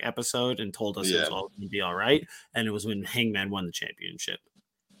pandemic episode and told us it was all going to be all right. And it was when Hangman won the championship.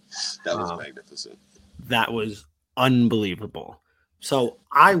 That was magnificent. That was unbelievable. So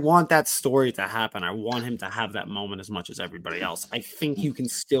I want that story to happen. I want him to have that moment as much as everybody else. I think you can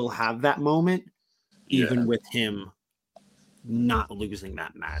still have that moment even with him not losing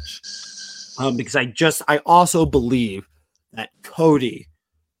that match. Because I also believe that Cody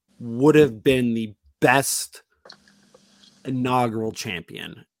would have been the best inaugural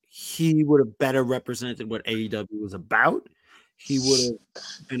champion. He would have better represented what AEW was about. He would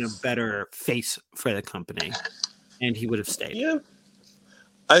have been a better face for the company, and he would have stayed. Yeah,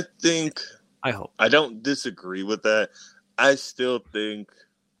 I hope. I don't disagree with that. I still think,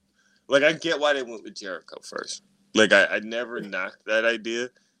 I get why they went with Jericho first. I never knocked that idea.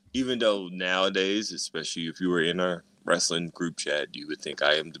 Even though nowadays, especially if you were in a wrestling group chat, you would think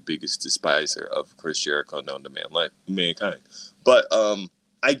I am the biggest despiser of Chris Jericho known to mankind. But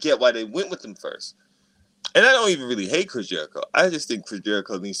I get why they went with him first. And I don't even really hate Chris Jericho. I just think Chris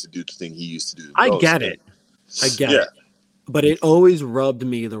Jericho needs to do the thing he used to do the I most. get it. But it always rubbed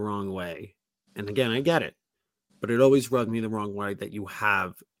me the wrong way. And again, I get it. But it always rubbed me the wrong way that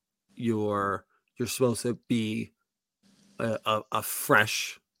you're supposed to be a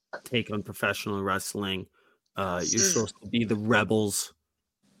fresh take on professional wrestling. You're supposed to be the Rebels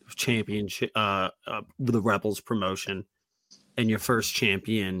championship, the Rebels promotion, and your first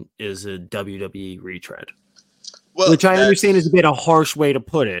champion is a WWE retread. Which I understand is a bit a harsh way to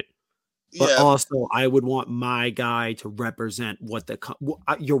put it. But also, I would want my guy to represent what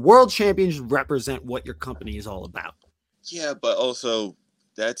your world champions represent what your company is all about. Yeah, but also,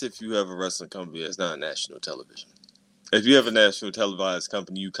 that's if you have a wrestling company that's not national television. If you have a national televised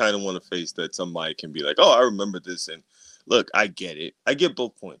company, you kind of want to face that somebody can be like, oh, I remember this. And look, I get it. I get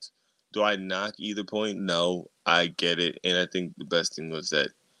both points. Do I knock either point? No, I get it. And I think the best thing was that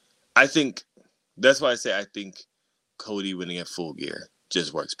that's why I say I think Cody winning at Full Gear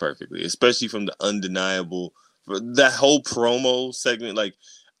just works perfectly, especially from the undeniable, that whole promo segment. Like,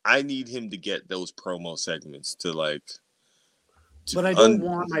 I need him to get those promo segments to like. But I don't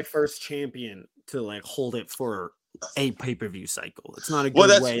want my first champion to like hold it for a pay-per-view cycle. It's not a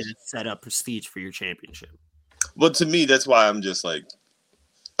good way to set up prestige for your championship. Well, to me, that's why I'm just like,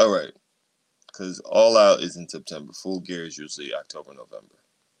 all right, because All Out is in September. Full Gear is usually October, November.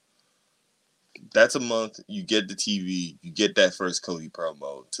 That's a month. You get the TV. You get that first Cody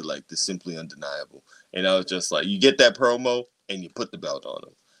promo to like the Simply Undeniable. And I was just like, you get that promo and you put the belt on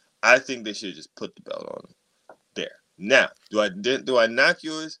him. I think they should just put the belt on him. There. Now, do I knock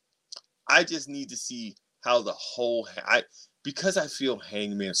yours? I just need to see how the whole because I feel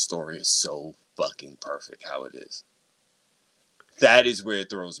Hangman's story is so fucking perfect how it is. That is where it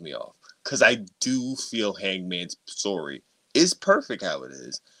throws me off. Because I do feel Hangman's story is perfect how it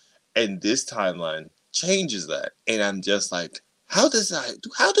is. And this timeline changes that. And I'm just like, how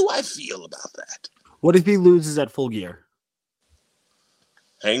do I feel about that? What if he loses at Full Gear?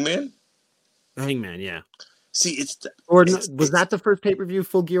 Hangman, yeah. See, was that the first pay-per-view,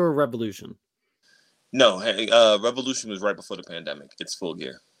 Full Gear or Revolution? No, Revolution was right before the pandemic. It's Full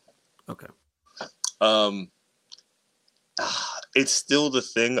Gear. Okay. It's still the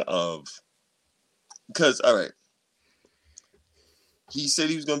thing of, because, all right, he said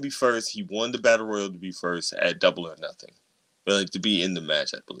he was going to be first. He won the Battle Royal to be first at Double or Nothing. Like, to be in the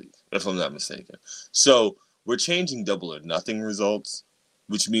match, I believe, if I'm not mistaken. So, we're changing Double or Nothing results,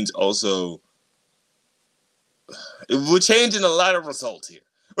 which means also we're changing a lot of results here.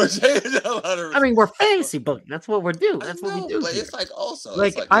 We're changing a lot of results. I mean, we're fantasy booking. That's what we're doing. That's what we do. But here. it's like also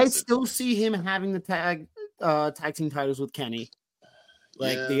like I still see him having the tag team titles with Kenny.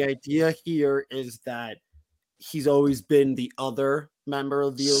 Like the idea here is that he's always been the other member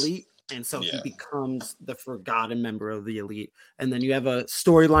of the Elite, and so he becomes the forgotten member of the Elite. And then you have a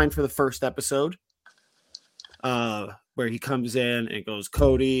storyline for the first episode, where he comes in and goes,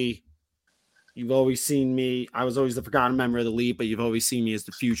 Cody, you've always seen me. I was always the forgotten member of the Elite, but you've always seen me as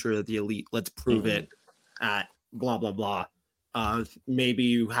the future of the Elite. Let's prove it at blah, blah, blah. Maybe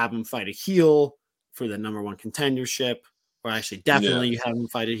you have him fight a heel for the number one contendership, or actually definitely you have him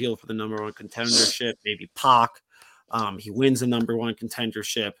fight a heel for the number one contendership, maybe Pac. He wins the number one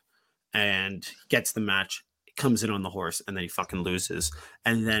contendership and gets the match. Comes in on the horse and then he fucking loses.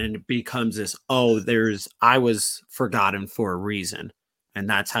 And then it becomes this, I was forgotten for a reason. And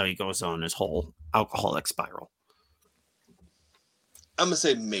that's how he goes on his whole alcoholic spiral. I'm going to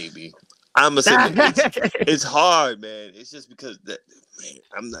say maybe. It's hard, man. It's just because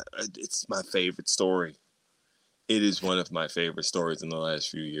it's my favorite story. It is one of my favorite stories in the last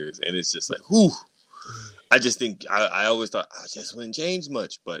few years. And it's just like, whew. I just think, I always thought I just wouldn't change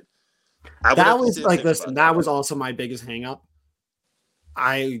much, but that was also my biggest hang up.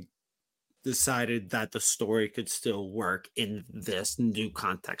 I decided that the story could still work in this new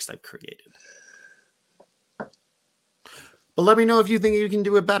context I've created. But let me know if you think you can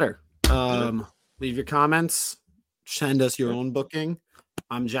do it better. Leave your comments. Send us your own booking.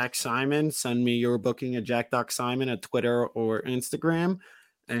 I'm Jack Simon. Send me your booking at jack.simon at Twitter or Instagram.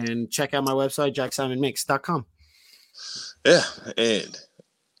 And check out my website, jacksimonmakes.com. Yeah, and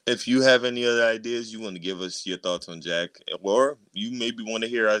if you have any other ideas, you want to give us your thoughts on Jack, or you maybe want to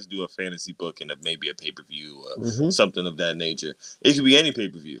hear us do a fantasy book and maybe a pay-per-view or something of that nature. It could be any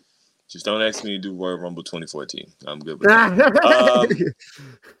pay-per-view. Just don't ask me to do Royal Rumble 2014. I'm good with that.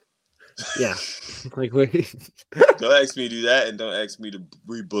 Yeah. Don't ask me to do that, and don't ask me to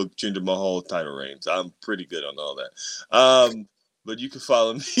rebook Jinder Mahal title reigns. I'm pretty good on all that. But you can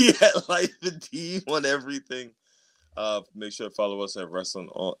follow me at Life and Team on everything. Make sure to follow us at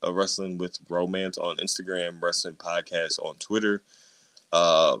Wrestling with Romance on Instagram, Wrestling Podcast on Twitter.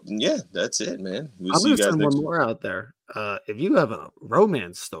 Yeah, that's it, man. We'll I'm see you gonna guys send next one week. more out there. If you have a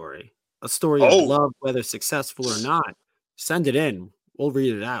romance story, a story of Oh. love, whether successful or not, send it in. We'll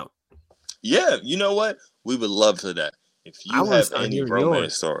read it out. Yeah, you know what? We would love for that. If I you wanna have start any hearing romance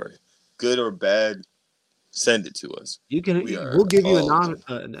yours. story, good or bad, send it to us. You can. We are We'll give you all-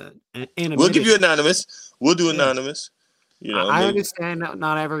 anonymity. We'll give you anonymous. We'll do Yeah. anonymous. You know, I maybe. understand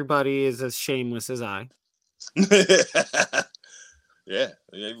not everybody is as shameless as I. Yeah,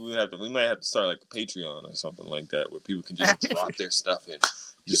 maybe we might have to start like a Patreon or something like that, where people can just drop their stuff in,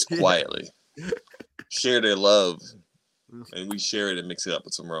 just quietly share their love, and we share it and mix it up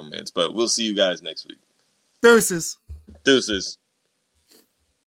with some romance. But we'll see you guys next week. Deuces. Deuces.